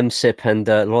Lemsip and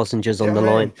lozenges on the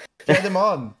line. Get them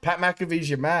on. Pat McAfee's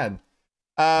your man.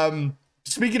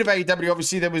 Speaking of AEW,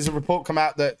 obviously there was a report come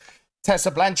out that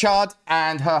Tessa Blanchard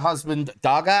and her husband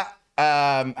Daga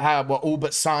were all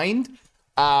but signed.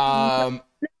 And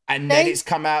then it's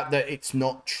come out that it's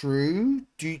not true.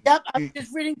 I'm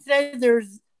just reading today.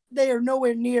 They are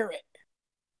nowhere near it.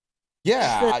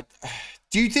 Yeah.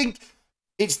 Do you think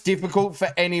it's difficult for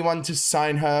anyone to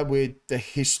sign her with the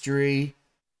history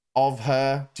of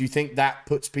her? Do you think that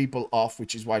puts people off,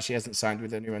 which is why she hasn't signed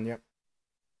with anyone yet?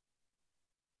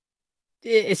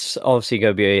 It's obviously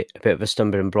going to be a bit of a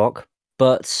stumbling block,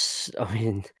 but I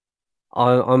mean,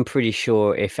 I'm pretty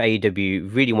sure if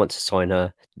AEW really wants to sign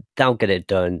her, they'll get it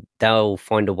done. They'll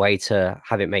find a way to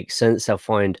have it make sense. They'll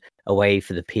find a way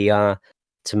for the PR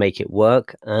to make it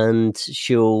work, and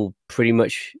she will pretty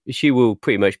much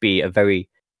be a very,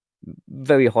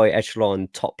 very high echelon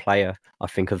top player, I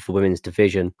think, of the women's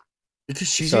division. Because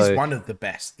she's one of the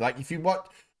best. Like if you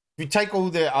take all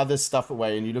the other stuff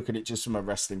away and you look at it just from a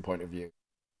wrestling point of view,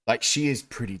 like she is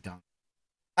pretty done.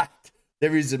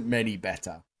 There isn't many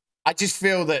better. I just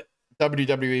feel that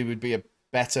WWE would be a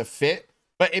better fit,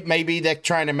 but it may be they're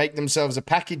trying to make themselves a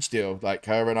package deal, like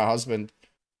her and her husband.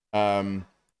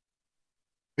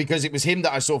 Because it was him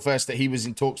that I saw first that he was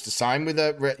in talks to sign with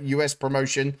a US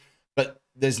promotion, but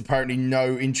there's apparently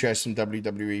no interest from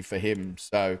WWE for him.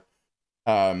 So,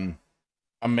 and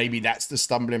maybe that's the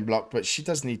stumbling block, but she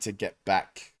does need to get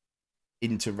back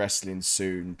into wrestling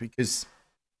soon because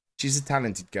she's a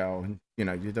talented girl, and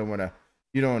you don't want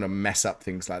to mess up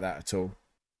things like that at all.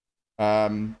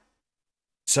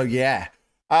 So yeah.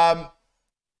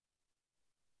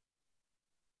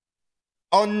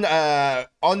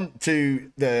 On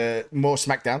to the more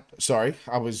SmackDown. Sorry,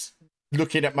 I was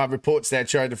looking at my reports there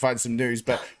trying to find some news,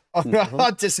 but on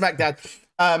to SmackDown.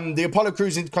 The Apollo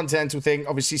Crews Intercontinental thing,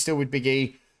 obviously still with Big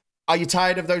E. Are you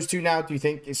tired of those two now? Do you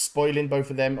think it's spoiling both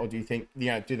of them, or do you think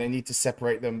do they need to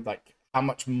separate them? Like, how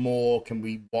much more can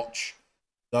we watch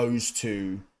those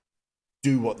two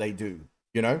do what they do?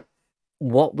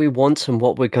 What we want and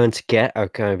what we're going to get are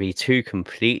going to be two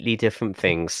completely different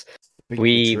things.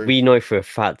 We know for a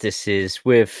fact this is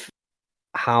with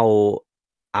how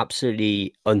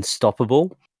absolutely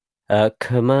unstoppable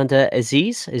Commander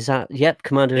Aziz is that? Yep,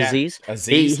 Commander Aziz.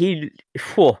 He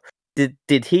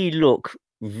did he look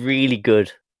really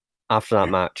good after that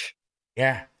match?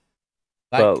 Yeah.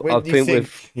 Like, but I think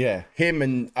with him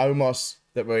and Omos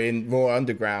that were in Raw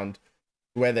Underground,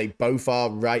 where they both are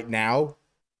right now,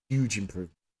 huge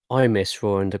improvement. I miss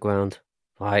Raw Underground.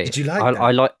 Did you like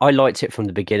that? I liked it from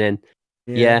the beginning.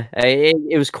 Yeah,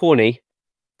 it was corny.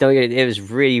 It was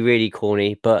really, really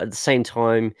corny. But at the same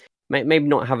time, maybe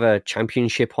not have a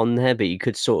championship on there, but you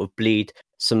could sort of bleed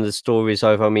some of the stories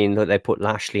over. I mean, they put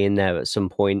Lashley in there at some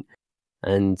point,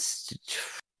 and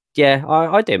yeah,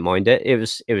 I didn't mind it. It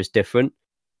was different,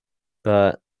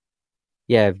 but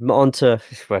yeah, on to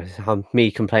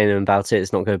me complaining about it.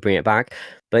 It's not going to bring it back.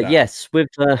 But yes, with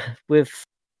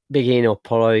Big E and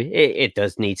Apollo, it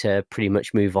does need to pretty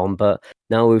much move on. But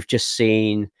now we've just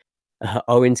seen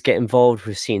Owens get involved.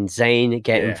 We've seen Zayn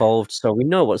get involved. So we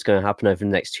know what's going to happen over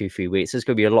the next 2-3 weeks. There's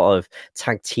going to be a lot of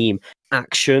tag team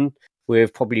action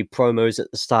with probably promos at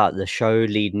the start of the show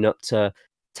leading up to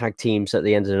tag teams at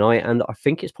the end of the night. And I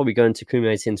think it's probably going to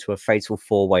culminate into a fatal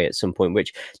 4-way at some point,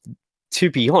 which, to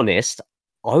be honest,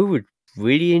 I would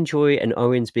really enjoy an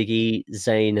Owens, Big E,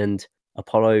 Zayn, and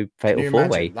Apollo fatal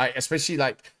 4-way. Like, especially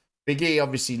like Big E,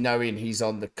 obviously knowing he's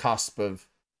on the cusp of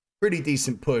pretty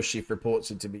decent push if reports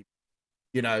are to be,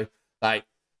 like,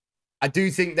 I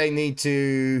do think they need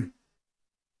to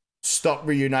stop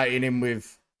reuniting him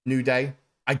with New Day.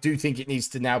 I do think it needs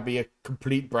to now be a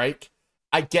complete break.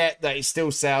 I get that it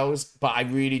still sells, but I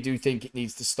really do think it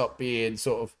needs to stop being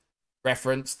sort of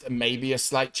referenced and maybe a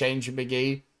slight change in Big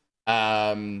E.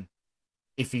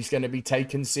 If he's going to be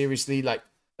taken seriously, like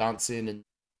dancing and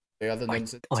the other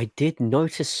nonsense. I did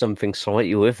notice something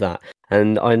slightly with that.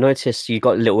 And I noticed you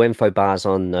got little info bars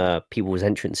on people's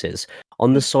entrances.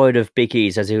 On the side of Big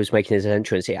E's, as he was making his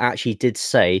entrance, it actually did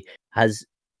say, has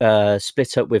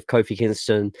split up with Kofi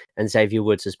Kingston and Xavier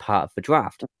Woods as part of the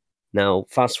draft. Now,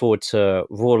 fast forward to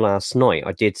Raw last night,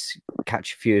 I did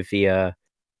catch a few of the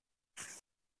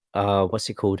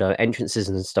entrances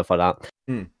and stuff like that.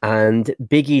 And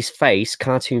Big E's face,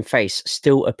 cartoon face,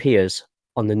 still appears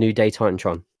on the New Day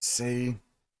Titantron. See,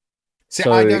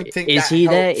 so I don't think is he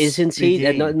there? Isn't he?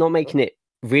 They're not making it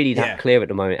really that clear at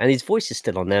the moment, and his voice is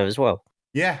still on there as well.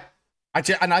 Yeah,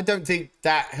 actually, and I don't think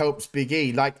that helps Big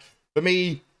E. Like for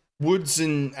me, Woods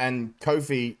and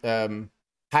Kofi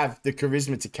have the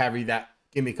charisma to carry that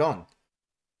gimmick on.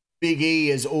 Big E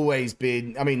has always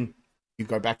been, I mean, you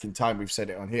go back in time, we've said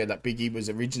it on here, that Big E was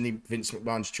originally Vince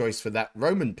McMahon's choice for that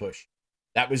Roman push.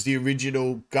 That was the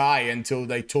original guy until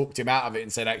they talked him out of it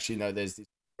and said, actually, no, there's this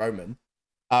Roman.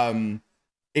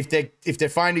 If they're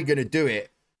finally going to do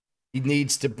it, he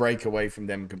needs to break away from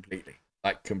them completely.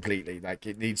 Like,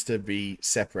 it needs to be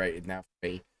separated now for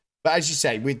me. But as you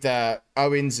say, with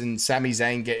Owens and Sami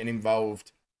Zayn getting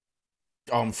involved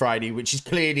on Friday, which is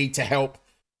clearly to help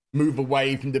move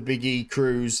away from the Big E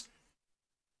cruise,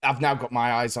 I've now got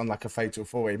my eyes on like a fatal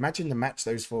four-way. Imagine the match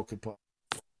those four could put.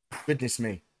 Goodness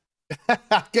me.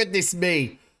 Goodness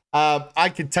me.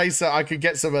 I could taste that. I could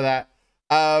get some of that.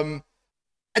 Now,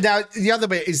 the other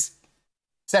bit is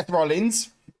Seth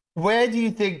Rollins. Where do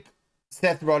you think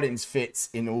Seth Rollins fits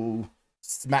in all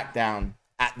SmackDown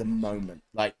at the moment?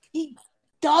 Like, he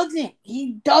doesn't.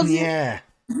 Yeah.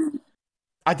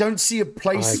 I don't see a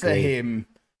place for him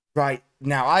right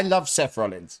now. I love Seth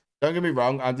Rollins. Don't get me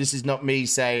wrong. This is not me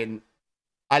saying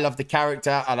I love the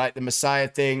character. I like the Messiah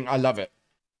thing. I love it.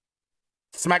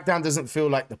 SmackDown doesn't feel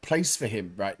like the place for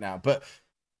him right now. But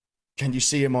can you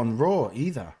see him on Raw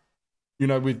either? You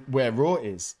know, with where Raw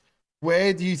is.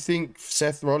 Where do you think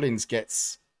Seth Rollins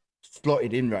gets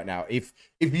slotted in right now? If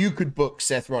you could book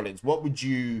Seth Rollins, what would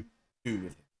you do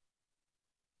with him?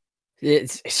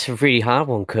 It's a really hard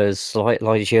one because, like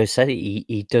Joe said,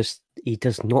 he does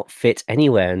not fit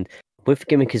anywhere, and with the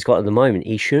gimmick he's got at the moment,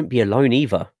 he shouldn't be alone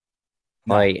either.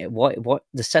 No. Like what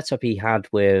the setup he had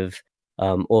with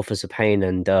Authors of Pain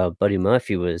and Buddy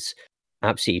Murphy was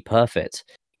absolutely perfect.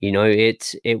 You know,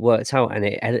 it worked out, and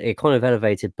it kind of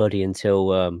elevated Buddy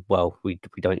until we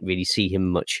don't really see him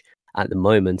much at the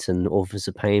moment, and Authors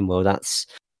of Pain, well, that's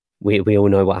we all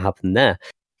know what happened there.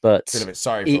 But a bit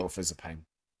sorry for Authors of Pain.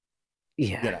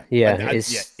 Yeah,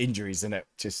 injuries, isn't it?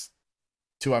 Just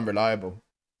too unreliable.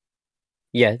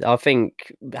 Yeah, I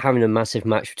think having a massive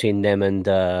match between them and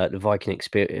the Viking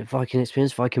Experience,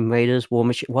 Viking Raiders, War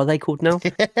Machine, what are they called now?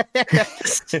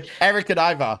 Eric and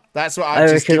Ivar. That's what I've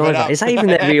just given up. Is that even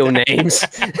their real names?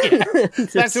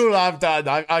 That's all I've done.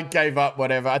 I gave up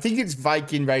whatever. I think it's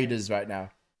Viking Raiders right now.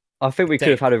 I think we could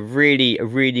have had a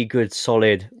really good,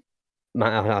 solid. I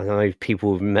don't know.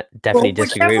 People definitely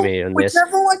disagree with me on this.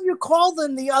 Whichever one you call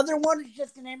them, the other one is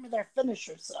just the name of their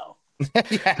finisher. So.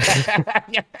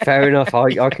 Fair enough.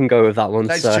 I can go with that one.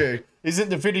 That's true. Isn't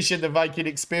the finish in the Viking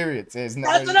Experience? Isn't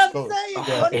that That's what I'm saying.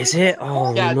 Yeah. Is it?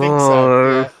 Oh yeah, no!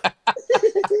 I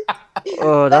think so. Yeah.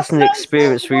 Oh, that's an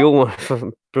experience we all want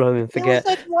to blow and forget.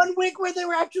 There was like 1 week where they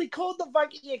were actually called the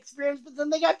Viking Experience, but then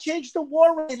they got changed to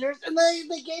War Raiders, and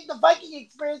they gave the Viking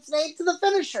Experience name to the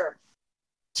finisher.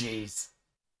 Jeez.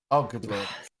 Oh, good lord.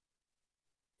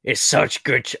 It's such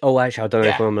good. Oh, actually, I don't know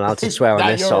if I'm allowed to swear on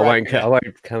this, so I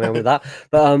won't come in with that.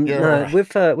 But right.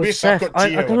 with Seth, I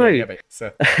don't know.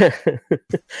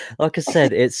 Like I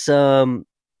said, it's a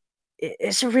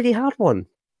really hard one.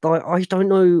 I don't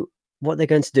know what they're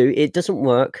going to do. It doesn't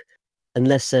work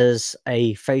unless there's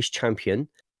a face champion.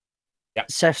 Yeah.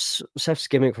 Seth's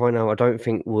gimmick right now, I don't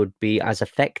think would be as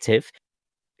effective.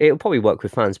 It'll probably work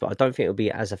with fans, but I don't think it'll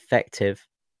be as effective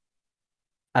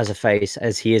as a face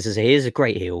as he is a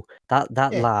great heel.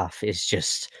 That laugh is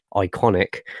just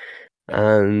iconic.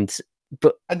 So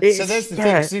there's the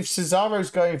thing, if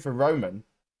Cesaro's going for Roman,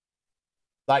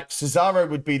 like Cesaro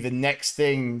would be the next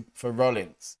thing for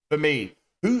Rollins. For me,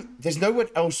 there's no one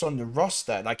else on the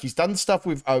roster. Like, he's done stuff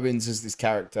with Owens as this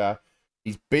character.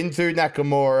 He's been through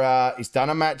Nakamura. He's done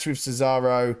a match with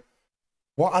Cesaro.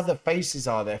 What other faces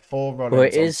are there for Rollins? Well,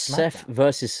 it is Seth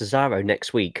versus Cesaro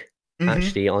next week.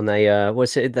 Actually, on a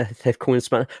what's it? They've called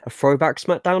it a throwback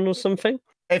SmackDown or something.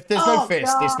 If there's no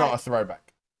fist, it's not a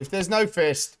throwback. If there's no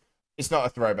fist, it's not a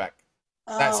throwback.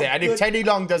 That's it. And if Teddy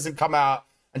Long doesn't come out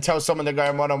and tell someone they're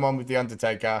going one-on-one with The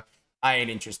Undertaker, I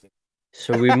ain't interested.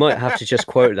 So we might have to just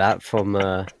quote that from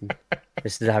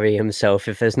Mr. Davey himself.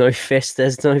 If there's no fist,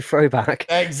 there's no throwback.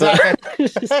 Exactly.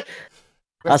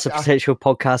 That's a potential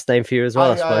podcast name for you as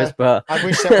well, I suppose. But I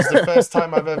wish that was the first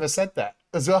time I've ever said that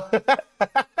as well.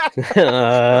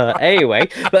 Anyway,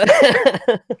 but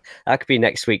that could be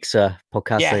next week's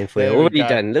podcast name for you. Already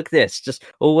done. Look at this. Just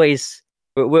always,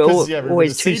 we're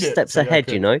always 2 steps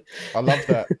ahead, you know. I love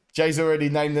that. Jay's already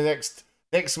named the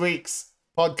next week's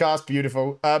podcast.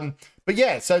 Beautiful. But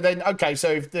yeah, so then, okay, so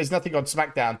if there's nothing on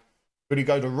SmackDown, would you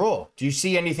go to Raw? Do you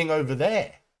see anything over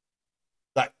there?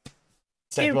 Like,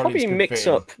 it'll probably mix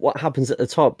up what happens at the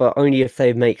top, but only if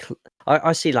they make.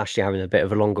 I see Lashley having a bit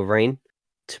of a longer reign.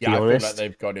 To be honest, I feel like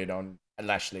they've got it on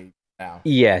Lashley now.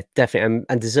 Yeah, definitely,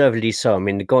 and deservedly so. I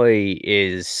mean, the guy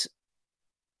is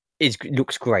It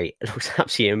looks great. It looks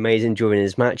absolutely amazing during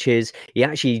his matches. He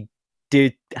actually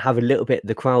did have a little bit of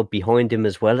the crowd behind him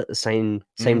as well at the same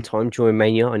time during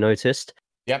Mania, I noticed.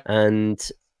 Yep. And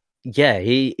yeah,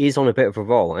 he is on a bit of a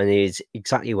roll and is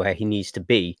exactly where he needs to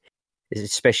be.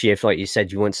 Especially if, like you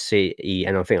said, you want to see,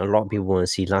 and I think a lot of people want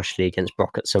to see Lashley against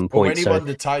Brock at some point. When he won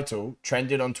the title,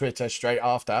 trended on Twitter straight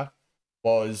after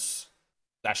was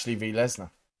Lashley v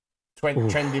Lesnar.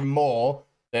 Trending more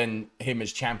than him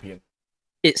as champion.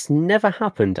 It's never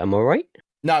happened, am I right?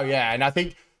 No, yeah, and I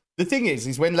think the thing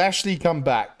is when Lashley come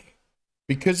back,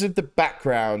 because of the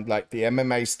background, like the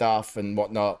MMA stuff and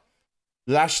whatnot,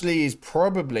 Lashley is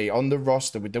probably on the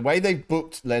roster with the way they've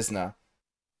booked Lesnar,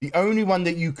 the only one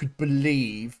that you could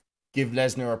believe give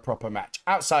Lesnar a proper match,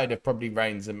 outside of probably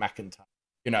Reigns and McIntyre.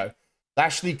 You know,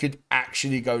 Lashley could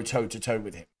actually go toe-to-toe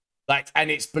with him. Like, and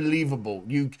it's believable.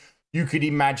 You could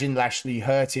imagine Lashley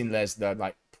hurting Lesnar,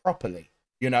 like, properly,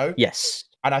 you know? Yes.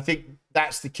 And I think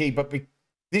that's the key. But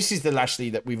this is the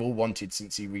Lashley that we've all wanted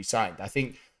since he re-signed. I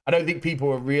don't think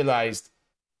people have realized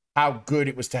how good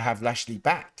it was to have Lashley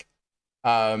back.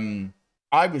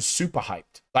 I was super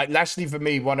hyped. Like, Lashley, for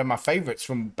me, one of my favorites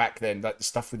from back then, like the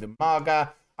stuff with the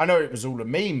Marga. I know it was all a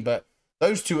meme, but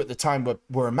those two at the time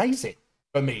were amazing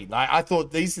for me. Like, I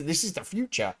thought this is the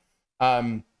future.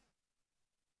 And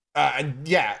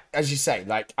yeah, as you say,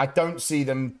 like, I don't see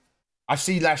them. I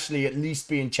see Lashley at least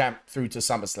being champ through to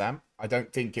SummerSlam. I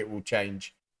don't think it will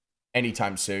change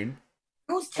anytime soon.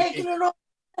 Who's taking it off?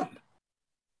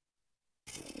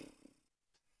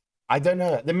 I don't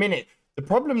know. At the minute, the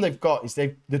problem they've got is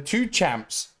the two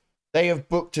champs, they have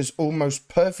booked as almost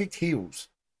perfect heels.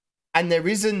 And there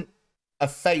isn't a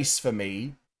face for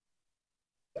me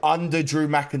under Drew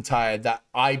McIntyre that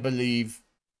I believe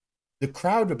the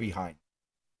crowd are behind.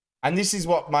 And this is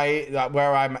what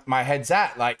my head's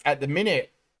at. Like, at the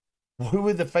minute, who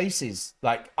are the faces?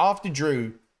 Like, after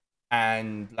Drew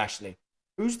and Lashley,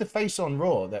 who's the face on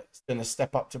Raw that's going to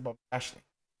step up to Bob Lashley?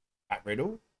 Matt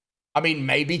Riddle? I mean,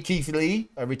 maybe Keith Lee,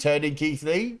 a returning Keith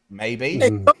Lee, maybe.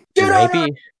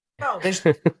 Maybe.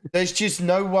 There's just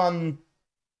no one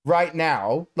right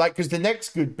now. Like, because the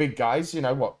next good big guys, you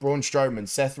know what? Braun Strowman,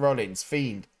 Seth Rollins,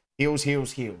 Fiend, heels.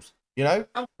 You know,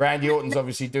 Randy Orton's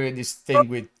obviously doing this thing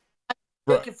with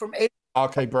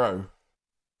RK Bro.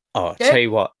 Oh, I'll tell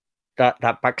you what,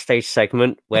 that backstage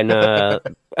segment when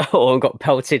Orton got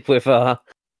pelted with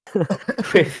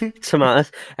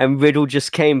tomatoes and Riddle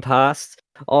just came past.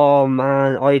 Oh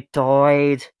man, I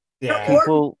died. Yeah.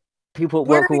 People at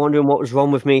work were wondering what was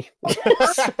wrong with me.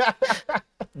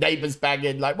 Neighbors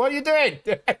banging, like, what are you doing?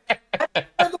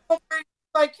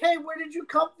 Like, hey, where did you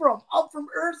come from? I'm from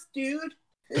Earth, dude.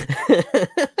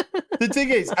 The thing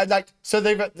is, so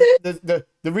they've the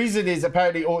reason is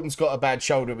apparently Orton's got a bad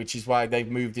shoulder, which is why they've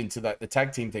moved into like the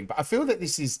tag team thing. But I feel that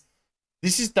this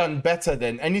is done better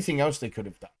than anything else they could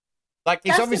have done. Like,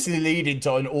 it's obviously leading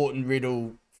to an Orton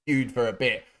Riddle feud for a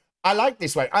bit. I like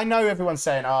this way. I know everyone's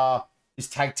saying, this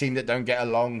tag team that don't get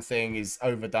along thing is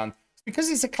overdone. It's because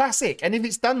it's a classic, and if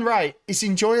it's done right, it's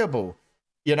enjoyable.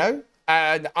 You know.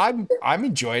 And I'm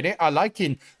enjoying it. I like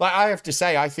it. Like, I have to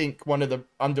say, I think one of the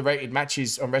underrated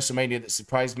matches on WrestleMania that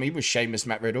surprised me was Sheamus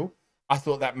Matt Riddle. I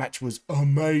thought that match was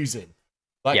amazing.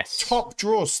 Like, top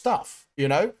draw stuff, you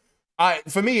know?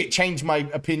 For me, it changed my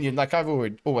opinion. Like, I've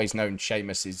always known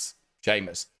Sheamus is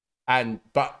Sheamus.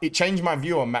 But it changed my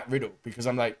view on Matt Riddle because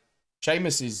I'm like,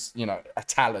 Sheamus is, you know, a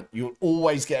talent. You'll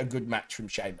always get a good match from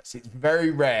Sheamus. It's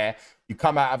very rare you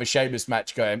come out of a Sheamus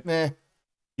match going,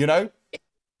 you know?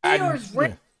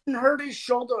 Rick hurt his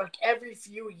shoulder like every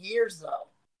few years, though.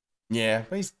 Yeah,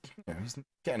 but he's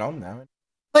getting on now.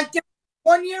 Like,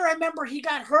 one year, I remember he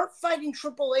got hurt fighting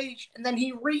Triple H, and then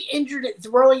he re-injured it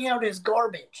throwing out his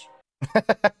garbage.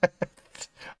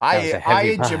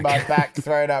 I injure my back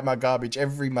throwing out my garbage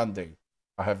every Monday.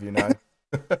 I have you know.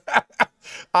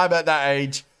 I'm at that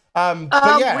age. But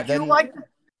yeah,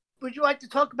 would you like to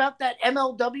talk about that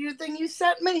MLW thing you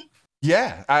sent me?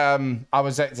 Yeah,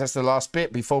 that's the last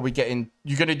bit before we get in.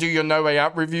 You're going to do your No Way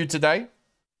Out review today?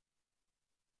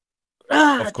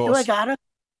 Of course. Do I got it?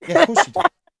 Yeah, of course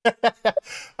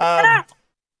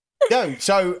you do.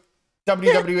 So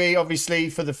WWE,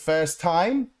 obviously, for the first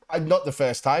time, not the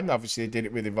first time, obviously they did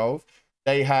it with Evolve,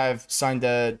 they have signed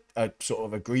a sort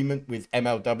of agreement with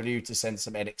MLW to send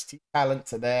some NXT talent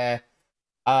to there.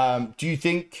 Do you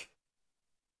think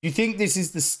this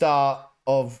is the start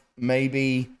of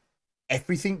maybe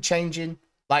everything changing,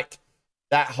 like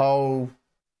that whole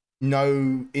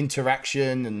no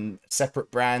interaction and separate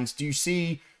brands? Do you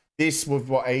see this with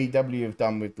what AEW have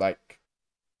done with like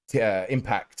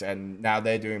Impact, and now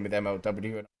they're doing with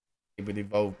MLW and with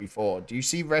Evolve before? Do you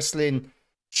see wrestling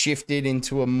shifted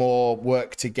into a more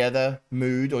work together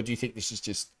mood, or do you think this is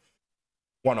just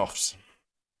one-offs?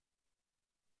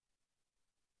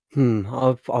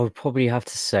 I would probably have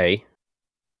to say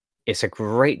it's a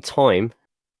great time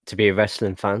to be a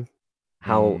wrestling fan.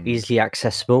 How easily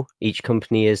accessible each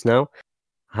company is now.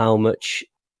 How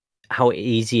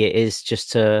easy it is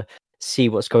just to see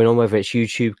what's going on, whether it's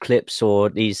YouTube clips or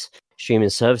these streaming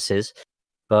services.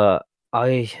 But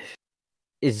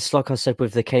it's like I said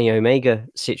with the Kenny Omega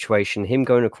situation, him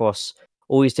going across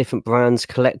all these different brands,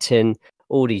 collecting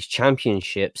all these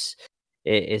championships.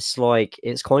 It's like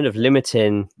it's kind of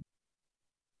limiting.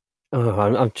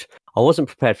 I wasn't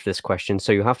prepared for this question,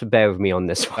 so you have to bear with me on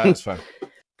this one. That's fine.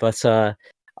 But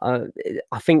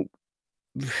I think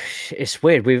it's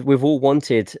weird. We've all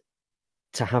wanted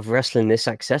to have wrestling this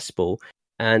accessible,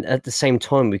 and at the same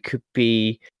time, we could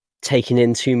be taking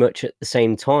in too much at the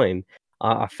same time.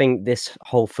 I think this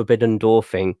whole Forbidden Door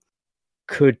thing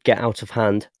could get out of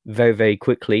hand very, very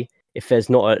quickly if there's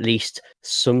not at least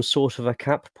some sort of a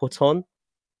cap put on.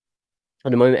 At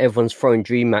the moment, everyone's throwing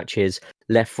dream matches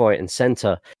left, right, and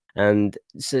center. And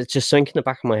it's just something in the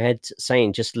back of my head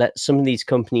saying, just let some of these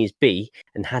companies be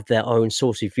and have their own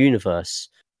sort of universe.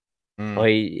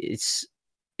 It's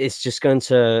just going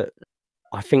to,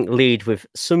 I think, lead with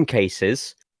some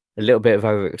cases a little bit of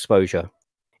overexposure.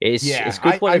 It's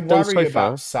good what they've done so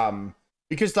far. Some,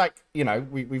 because, like, you know,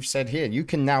 we've said here, you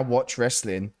can now watch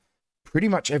wrestling pretty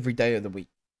much every day of the week.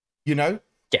 You know,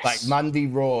 yes. Like Monday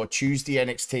Raw, Tuesday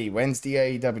NXT,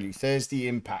 Wednesday AEW, Thursday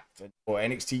Impact, or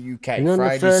NXT UK, and on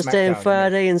Friday the Thursday SmackDown, and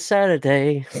Friday and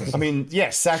Saturday. I mean,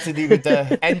 yes, Saturday with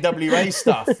the NWA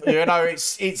stuff. You know,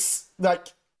 it's like,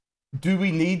 do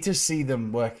we need to see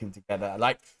them working together?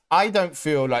 Like, I don't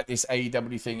feel like this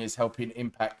AEW thing is helping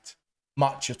Impact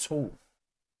much at all.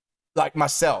 Like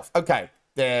myself, okay,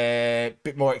 they're a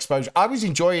bit more exposure. I was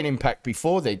enjoying Impact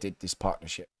before they did this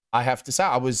partnership. I have to say,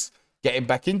 I was getting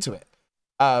back into it.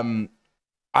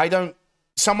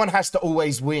 Someone has to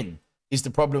always win is the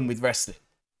problem with wrestling.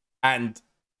 And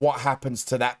what happens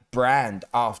to that brand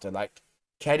after? Like,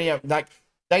 Kenny, like,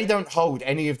 they don't hold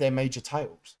any of their major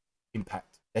titles,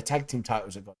 Impact. Their tag team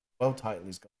titles are gone. World title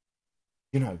is gone.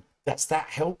 You know, does that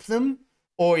help them?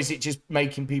 Or is it just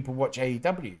making people watch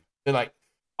AEW? They're like,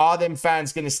 are them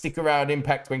fans going to stick around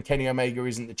Impact when Kenny Omega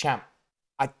isn't the champ?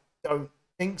 I don't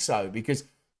think so, because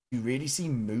you really see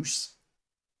Moose,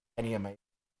 Kenny Omega.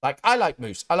 Like, I like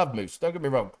Moose. I love Moose. Don't get me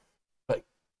wrong. But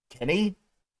Kenny,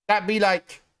 that'd be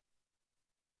like,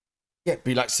 yeah, it'd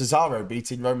be like Cesaro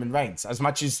beating Roman Reigns. As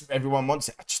much as everyone wants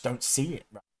it, I just don't see it.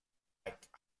 Right? Like,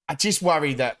 I just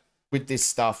worry that with this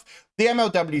stuff, the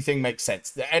MLW thing makes sense.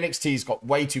 The NXT's got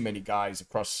way too many guys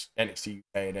across NXT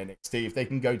UK and NXT. If they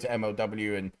can go to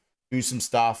MLW and do some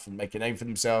stuff and make a name for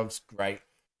themselves, great.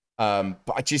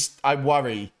 But I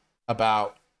worry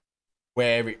about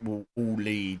where it will all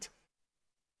lead.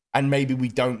 And maybe we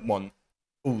don't want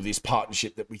all this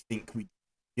partnership that we think we,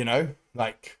 you know,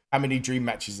 like, how many dream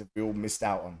matches have we all missed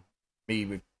out on? Me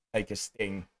with Taker,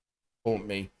 Sting, haunt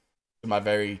me to my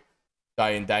very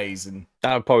dying days, and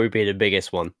that would probably be the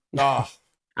biggest one. Oh,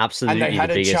 absolutely, and they had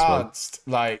the biggest a chance,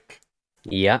 one. Like,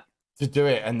 yeah, to do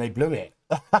it, and they blew it.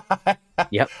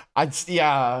 Yep. I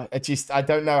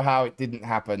don't know how it didn't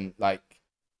happen. Like,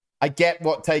 I get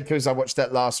what Taker's. I watched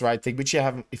that Last Ride thing, which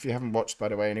if you haven't watched, by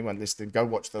the way, anyone listening, go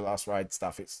watch the Last Ride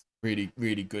stuff. It's really,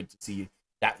 really good to see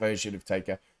that version of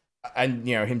Taker. And,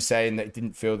 you know, him saying that he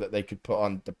didn't feel that they could put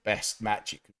on the best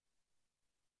match it could.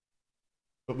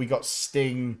 But we got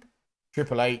Sting,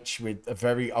 Triple H with a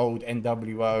very old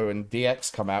NWO, and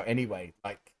DX come out anyway.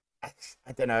 Like,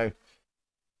 I don't know.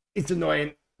 It's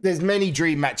annoying. There's many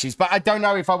dream matches, but I don't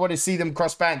know if I want to see them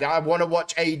cross-band. I want to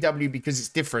watch AEW because it's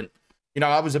different. You know,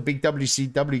 I was a big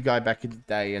WCW guy back in the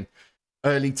day, and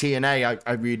early TNA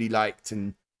I really liked,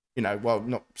 and, you know, well,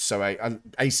 not so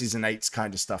Aces and Eights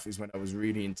kind of stuff is when I was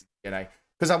really into TNA,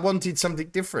 because I wanted something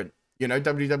different. You know,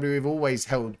 WWE have always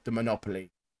held the monopoly,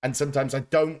 and sometimes I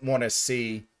don't want to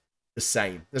see the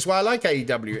same. That's why I like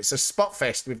AEW. It's a spot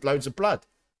fest with loads of blood.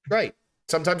 Great.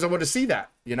 Sometimes I want to see that,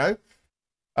 you know?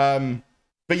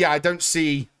 But yeah, I don't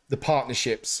see the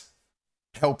partnerships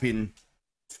helping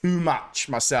too much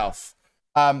myself.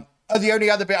 The only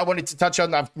other bit I wanted to touch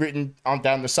on, I've written on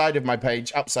down the side of my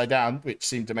page, upside down, which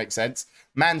seemed to make sense.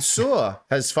 Mansoor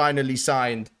has finally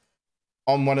signed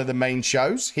on one of the main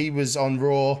shows. He was on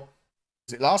Raw,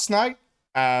 was it last night?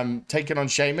 Taking on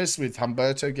Sheamus with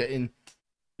Humberto getting,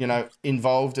 you know,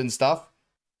 involved and stuff.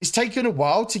 It's taken a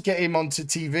while to get him onto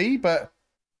TV, but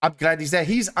I'm glad he's there.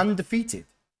 He's undefeated.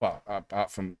 Well,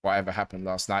 apart from whatever happened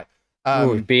last night.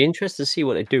 It'd be interesting to see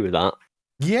what they do with that.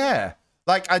 Yeah.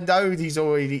 Like, I know he's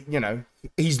already,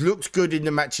 he's looked good in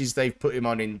the matches they've put him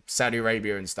on in Saudi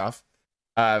Arabia and stuff.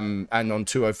 And on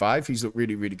 205, he's looked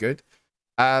really, really good.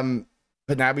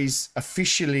 But now he's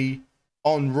officially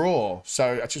on Raw.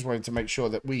 So I just wanted to make sure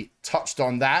that we touched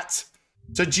on that.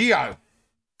 So, Gio.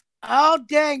 Oh,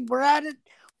 dang. We're at it.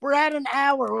 We're at an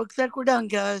hour. Looks like we're done,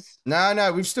 guys.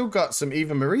 No, we've still got some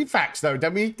Eva Marie facts, though,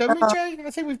 don't we, Jay? I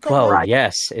think we've got Well, one.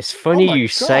 yes. It's funny Oh you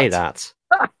say that.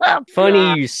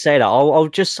 Funny you say that.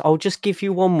 I'll just give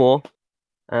you one more.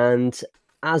 And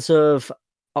as of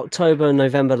October,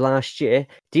 November last year,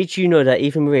 did you know that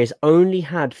Eva Marie has only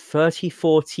had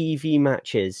 34 TV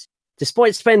matches,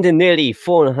 despite spending nearly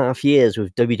 4.5 years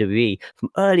with WWE from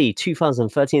early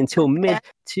 2013 until mid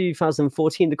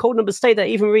 2014? The cold numbers state that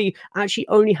Eva Marie actually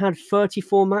only had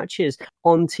 34 matches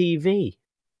on TV.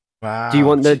 Wow. Do you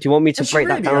want me to break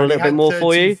that down a little bit more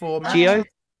for you, 34 Gio?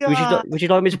 Would you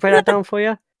like me to break that down for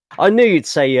you? I knew you'd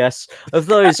say yes. Of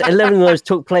those, 11 of those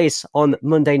took place on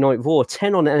Monday Night Raw,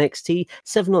 10 on NXT,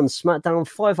 7 on SmackDown,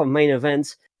 5 on main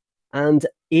event, and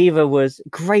Eva was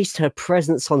graced her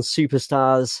presence on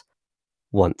Superstars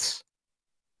once.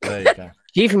 There you go.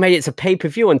 She even made it to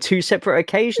pay-per-view on 2 separate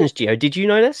occasions, Gio. Did you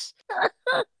know this?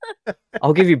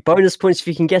 I'll give you bonus points if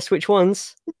you can guess which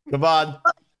ones. Come on.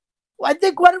 Well, I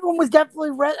think one of them was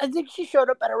definitely I think she showed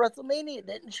up at a WrestleMania,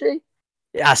 didn't she?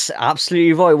 That's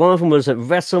absolutely right. One of them was at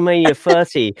WrestleMania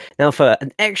 30. Now, for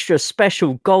an extra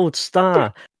special gold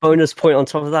star bonus point on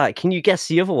top of that, can you guess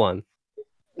the other one?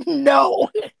 No.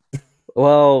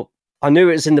 Well, I knew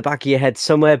it was in the back of your head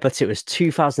somewhere, but it was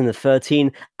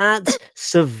 2013 at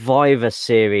Survivor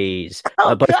Series.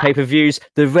 Both pay-per-views,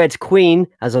 the Red Queen,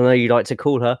 as I know you like to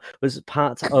call her, was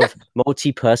part of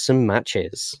multi-person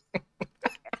matches.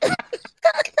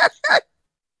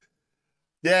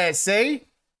 Yeah, see?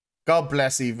 God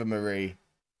bless Eva Marie.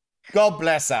 God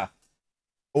bless her.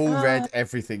 All red,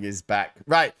 everything is back.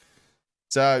 Right.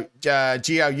 So,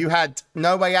 Gio, you had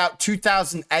No Way Out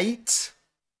 2008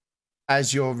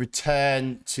 as your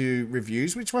return to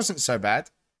reviews, which wasn't so bad.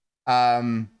 How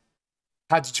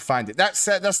did you find it? That's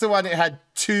the one that had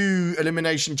 2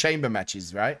 Elimination Chamber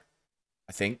matches, right?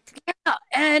 I think. Yeah,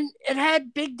 and it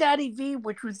had Big Daddy V,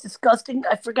 which was disgusting.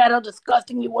 I forgot how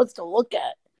disgusting he was to look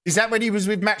at. Is that when he was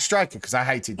with Matt Striker? Because I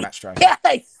hated Matt Striker.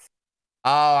 Yes. Oh,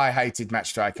 I hated Matt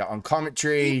Striker on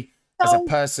commentary as a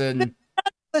person.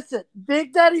 Listen,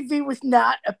 Big Daddy V was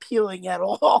not appealing at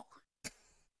all.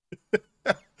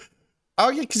 Oh,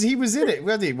 yeah, because he was in it,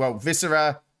 wasn't he? Well,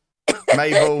 Viscera,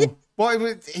 Mabel.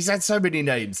 He's had so many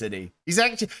names, isn't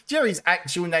he? Jerry's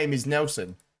actual name is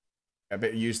Nelson. A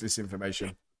bit of useless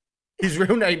information. His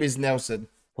real name is Nelson.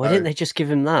 Why didn't they just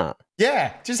give him that?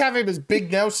 Yeah, just have him as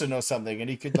Big Nelson or something, and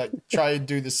he could try and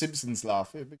do the Simpsons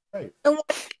laugh. It'd be great. There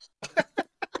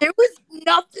was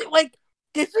nothing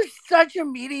this was such a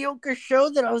mediocre show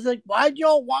that I was like, why'd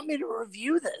y'all want me to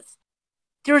review this?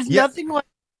 There was nothing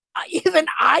even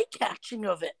eye-catching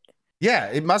of it. Yeah,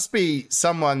 it must be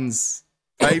someone's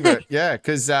favorite. Yeah,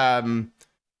 because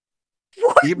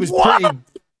it was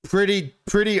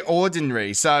pretty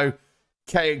ordinary. So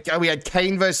we had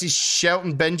Kane versus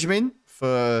Shelton Benjamin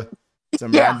for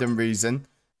some random reason.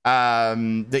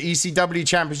 The ECW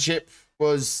championship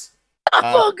was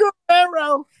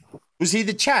Guerrero. Was he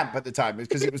the champ at the time?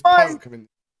 Because it was Punk.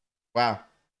 Wow.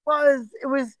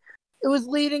 It was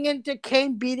leading into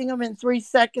Kane beating him in 3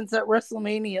 seconds at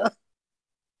WrestleMania.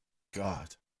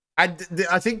 God. And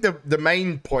I think the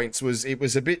main points was it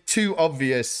was a bit too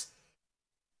obvious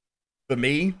for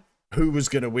me who was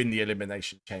going to win the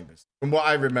Elimination Chambers. From what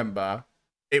I remember,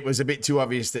 it was a bit too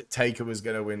obvious that Taker was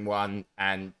going to win one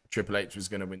and Triple H was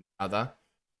going to win the other.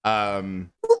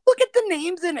 Look at the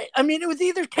names in it. I mean, it was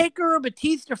either Taker or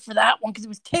Batista for that one, because it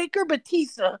was Taker,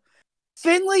 Batista,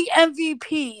 Finlay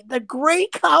MVP, the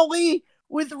Great Khali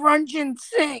with Ranjin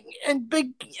Singh, and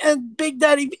Big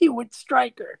Daddy V with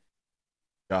Stryker.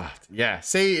 God, yeah.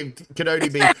 See, it could only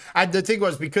be... And the thing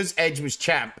was, because Edge was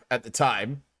champ at the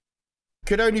time,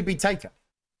 could only be Taker,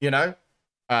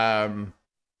 And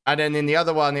then in the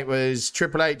other one, it was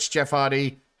Triple H, Jeff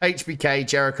Hardy, HBK,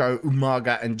 Jericho,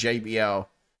 Umaga, and JBL.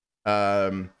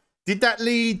 Did that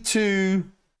lead to...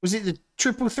 Was it the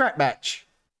triple threat match?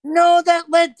 No, that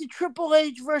led to Triple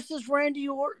H versus Randy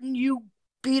Orton. You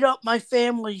beat up my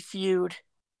family feud.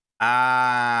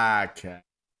 Ah, okay.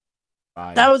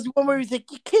 Fine. That was the one where he was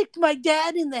like, you kicked my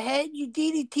dad in the head, you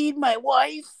DDT'd my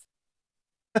wife.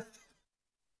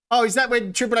 Oh, is that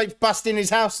when Triple H bust in his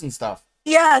house and stuff?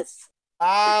 Yes.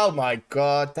 Oh my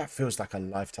God, that feels like a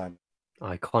lifetime.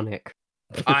 Iconic.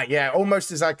 Yeah,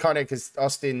 almost as iconic as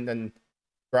Austin and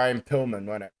Brian Pillman,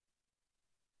 wasn't it?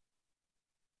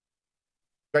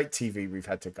 Great TV we've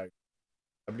had to go.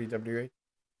 WWE.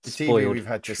 The TV Spoiled. we've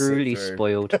had to Truly sit through.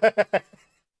 spoiled.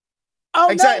 Oh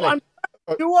Exactly.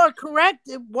 no, you are correct.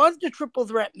 It was the triple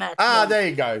threat match. Ah, though. there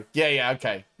you go. Yeah,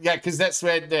 okay. Yeah, because that's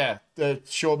where the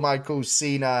Shawn Michaels,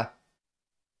 Cena,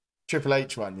 Triple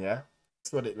H one, yeah?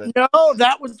 That's what it was. No,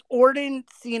 that was Orton,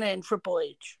 Cena, and Triple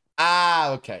H.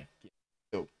 Ah, okay.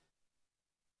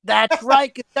 That's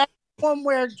right. 'Cause that's the one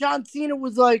where John Cena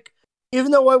was like, even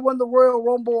though I won the Royal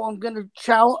Rumble, I'm gonna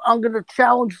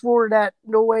challenge for it at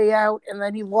No Way Out, and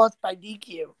then he lost by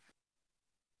DQ.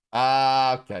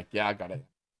 Ah, okay. Yeah, I got it.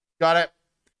 Got it.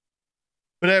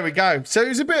 But there we go. So it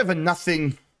was a bit of a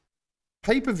nothing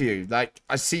pay-per-view. Like,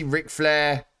 I see Ric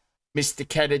Flair, Mr.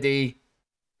 Kennedy.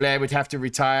 Flair would have to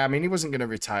retire. I mean, he wasn't going to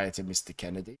retire to Mr.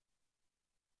 Kennedy.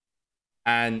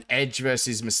 And Edge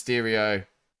versus Mysterio,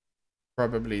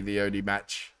 probably the only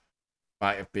match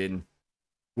might have been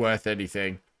worth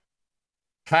anything.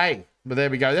 Hey, but there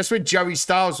we go. That's when Joey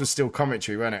Styles was still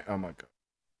commentary, wasn't it? Oh my God.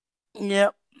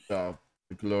 Yep. Oh,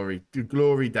 the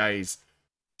glory days,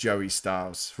 Joey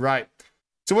Styles. Right.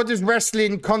 So what does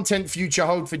wrestling content future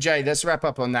hold for Jay? Let's wrap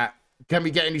up on that. Can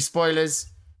we get any spoilers?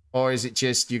 Or is it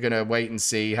just you're going to wait and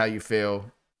see how you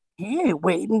feel? Yeah,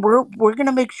 wait, and we're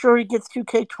gonna make sure he gets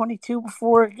 2K22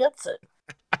 before he gets it.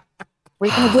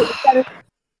 We're gonna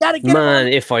gotta get Man,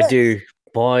 him if I do,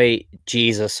 by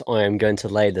Jesus, I am going to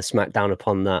lay the smackdown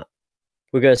upon that.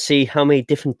 We're going to see how many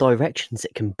different directions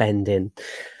it can bend in.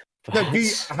 No,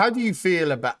 how do you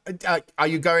feel about? Are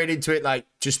you going into it like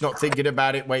just not thinking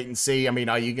about it, wait and see? I mean,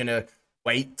 are you gonna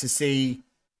wait to see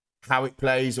how it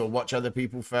plays or watch other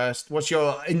people first? What's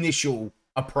your initial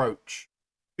approach?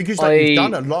 Because you've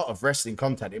done a lot of wrestling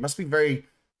content, it must be very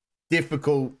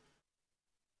difficult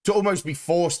to almost be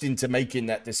forced into making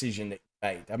that decision that you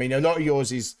made. I mean, a lot of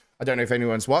yours is, I don't know if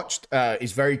anyone's watched,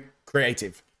 is very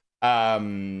creative.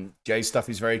 Jay's stuff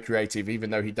is very creative,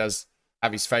 even though he does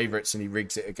have his favorites and he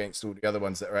rigs it against all the other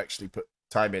ones that are actually put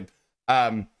time in.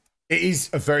 It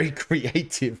is a very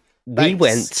creative. We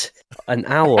went an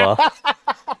hour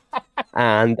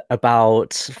and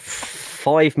about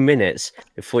 5 minutes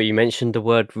before you mentioned the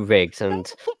word rigged.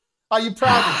 And are you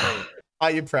proud of me?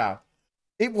 Are you proud?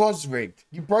 It was rigged.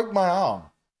 You broke my arm.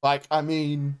 Like, I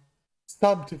mean,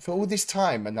 subbed for all this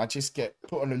time, and I just get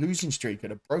put on a losing streak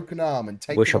and a broken arm and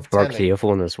taken wish I off broke telly. the other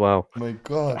one as well. Oh my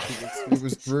God, it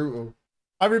was brutal.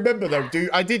 I remember though,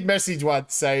 dude. I did message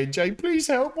once saying, "Jay, please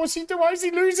help. What's he doing? Why is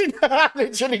he losing?" I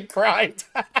literally cried.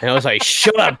 And I was like,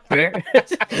 "Shut up, bitch."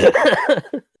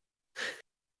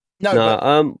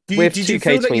 Did you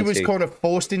feel that you was kind of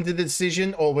forced into the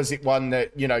decision, or was it one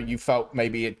that you felt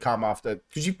maybe it'd come after?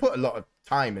 Because you put a lot of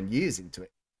time and years into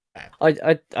it.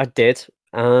 I did.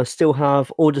 Still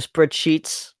have all the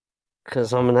spreadsheets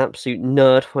because I'm an absolute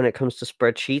nerd when it comes to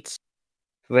spreadsheets.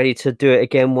 Ready to do it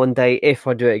again one day if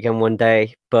I do it again one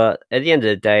day. But at the end of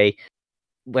the day,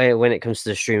 when it comes to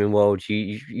the streaming world,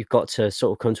 you've got to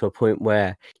sort of come to a point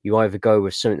where you either go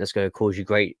with something that's going to cause you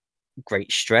great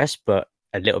stress, but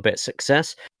a little bit of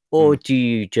success, or do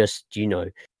you just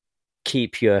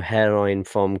keep your hairline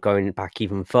from going back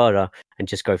even further and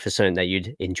just go for something that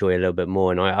you'd enjoy a little bit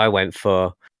more? And I went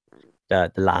for the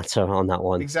latter on that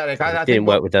one. Exactly. I didn't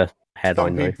work with the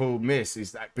headline. Some people miss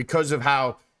is that because of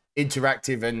how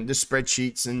interactive and the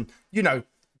spreadsheets and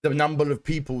the number of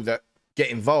people that get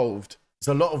involved,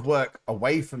 there's a lot of work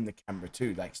away from the camera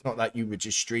too. Like, it's not like you were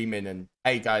just streaming and,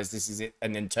 hey guys, this is it,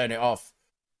 and then turn it off.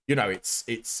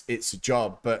 It's a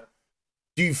job. But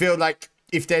do you feel like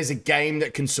if there's a game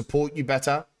that can support you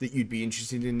better, that you'd be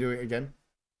interested in doing it again?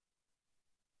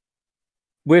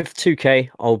 With 2K,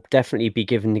 I'll definitely be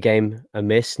giving the game a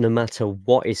miss, no matter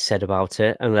what is said about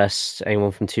it, unless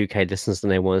anyone from 2K listens and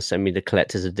they want to send me the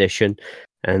collector's edition.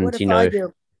 And what if I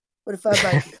do? What if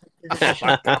I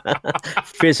buy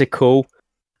physical?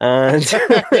 And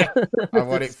I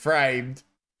want it framed.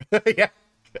 Yeah.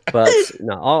 But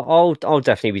no, I'll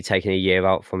definitely be taking a year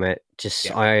out from it.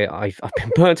 Just I've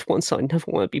been burnt once. I never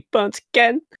want to be burnt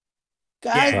again.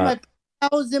 Guys, my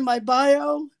PayPal is in my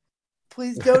bio.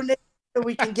 Please donate so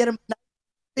we can get them.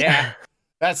 Yeah,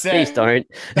 that's it. Please don't.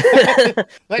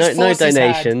 no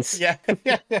donations. Yeah.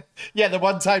 The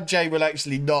one time Jay will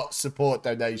actually not support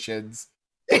donations.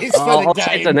 I'll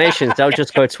take donations. They'll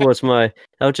just go towards my.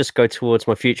 They'll just go towards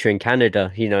my future in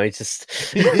Canada. Just.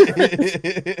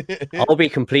 I'll be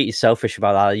completely selfish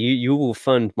about that. You will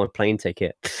fund my plane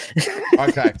ticket.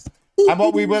 Okay. And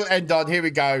what we will end on, here we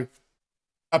go.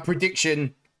 A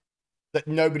prediction that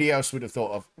nobody else would have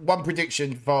thought of. One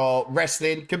prediction for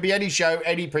wrestling. Can be any show,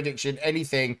 any prediction,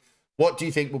 anything. What do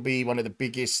you think will be one of the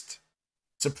biggest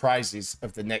surprises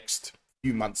of the next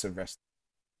few months of wrestling?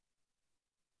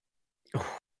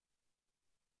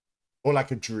 or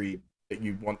like a dream that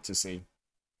you want to see?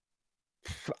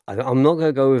 I'm not going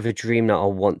to go with a dream that I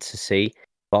want to see,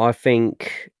 but I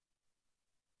think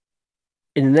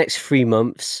in the next 3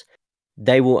 months,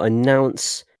 they will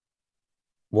announce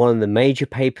one of the major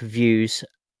pay-per-views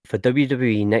for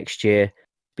WWE next year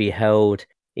be held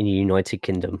in the United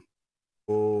Kingdom.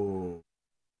 Oh,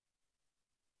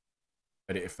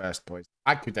 but it first, boys.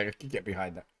 I could get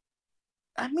behind that.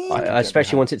 I mean, I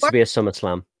especially want it to be a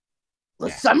SummerSlam. the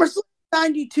SummerSlam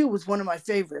 '92 was one of my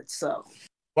favorites. So,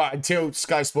 Well, until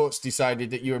Sky Sports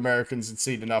decided that you Americans had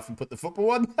seen enough and put the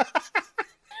football on.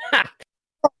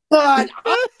 God,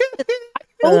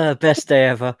 Best day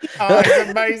ever. Oh, it's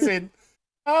amazing.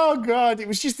 Oh, God. It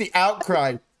was just the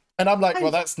outcry. And I'm like,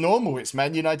 well, that's normal. It's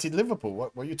Man United Liverpool.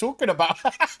 What are you talking about?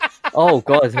 Oh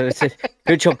God,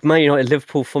 good job, Man United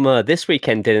Liverpool from this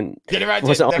weekend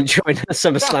wasn't on during the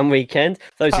SummerSlam weekend.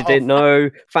 Those who didn't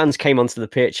know, fans came onto the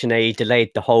pitch and they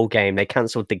delayed the whole game. They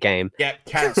cancelled the game. Yeah,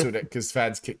 cancelled it because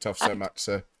fans kicked off so much.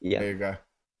 So yeah, there you go.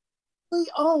 I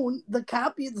own the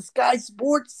copy of the Sky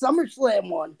Sports SummerSlam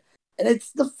one, and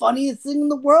it's the funniest thing in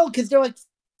the world because they're like,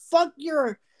 "Fuck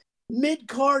your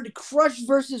mid-card Crush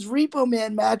versus Repo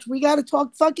Man match. We got to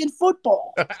talk fucking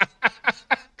football."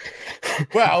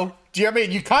 Well, do you know what I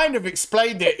mean? You kind of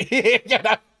explained it. You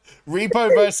know,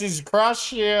 Repo versus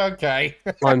Crush. Yeah, okay.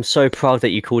 I'm so proud that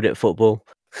you called it football.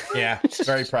 Yeah,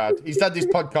 very proud. He's done this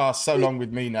podcast so long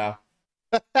with me now.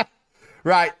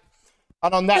 Right.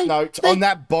 And on that note, on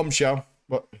that bombshell,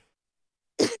 what?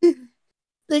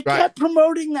 They kept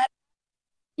promoting that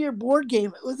your board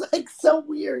game. It was like so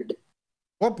weird.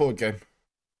 What board game?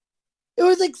 It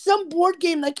was like some board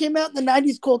game that came out in the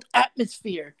 90s called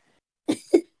Atmosphere.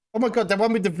 Oh my God, the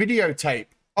one with the videotape.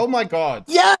 Oh my God.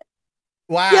 Yeah.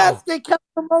 Wow. Yes, they kept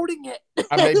promoting it.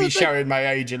 I may be showing my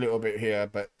age a little bit here,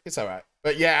 but it's all right.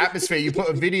 But yeah, Atmosphere, you put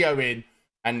a video in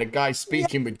and the guy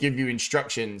speaking would give you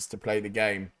instructions to play the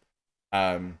game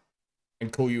and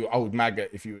call you old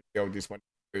maggot if you were the oldest one.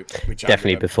 Which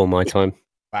definitely before my time.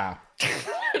 Wow.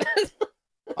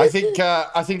 I think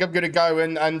I'm going to go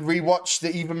and rewatch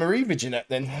the Eva Marie Vignette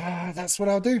then. That's what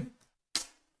I'll do.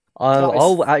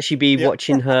 I'll actually be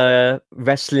watching her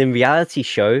wrestling reality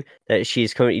show that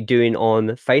she's currently doing on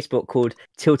Facebook called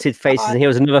Tilted Faces. And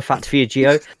here's another fact for you,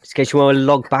 Gio. Just in case you want to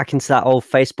log back into that old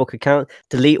Facebook account,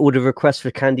 delete all the requests for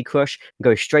Candy Crush, and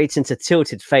go straight into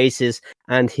Tilted Faces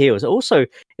and Heels. It also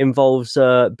involves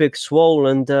Big Swole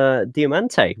and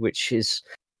Diamante, which is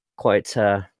quite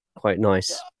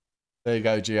nice. There you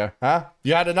go, Gio. Huh?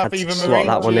 You had enough Eva Marie? Slot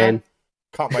that one in.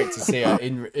 Can't wait to see her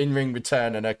in-ring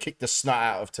return and her kick the snot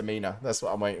out of Tamina. That's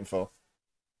what I'm waiting for.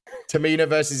 Tamina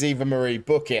versus Eva Marie.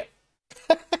 Book it.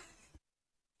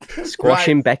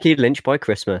 Squashing Becky Lynch by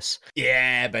Christmas.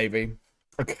 Yeah, baby.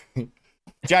 Okay.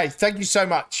 Jay, thank you so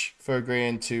much for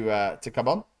agreeing to come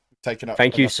on.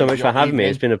 Thank you so much for having me.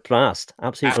 It's been a blast.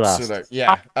 Absolute blast.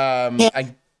 Yeah.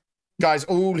 And guys,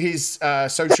 all his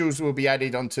socials will be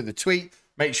added onto the tweet.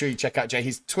 Make sure you check out Jay.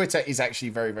 His Twitter is actually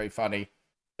very, very funny.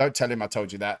 Don't tell him I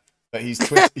told you that. But his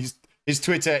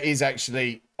Twitter is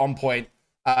actually on point.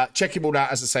 Check him all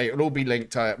out. As I say, it'll all be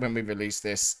linked when we release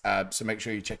this. So make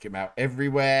sure you check him out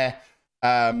everywhere.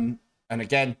 And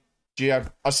again, Gio,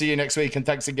 I'll see you next week. And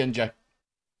thanks again, Jay.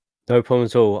 No problem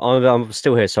at all. I'm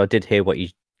still here, so I did hear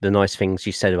the nice things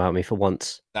you said about me for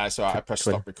once. No, it's all right. I pressed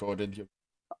stop recording.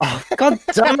 Oh, God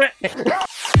damn it!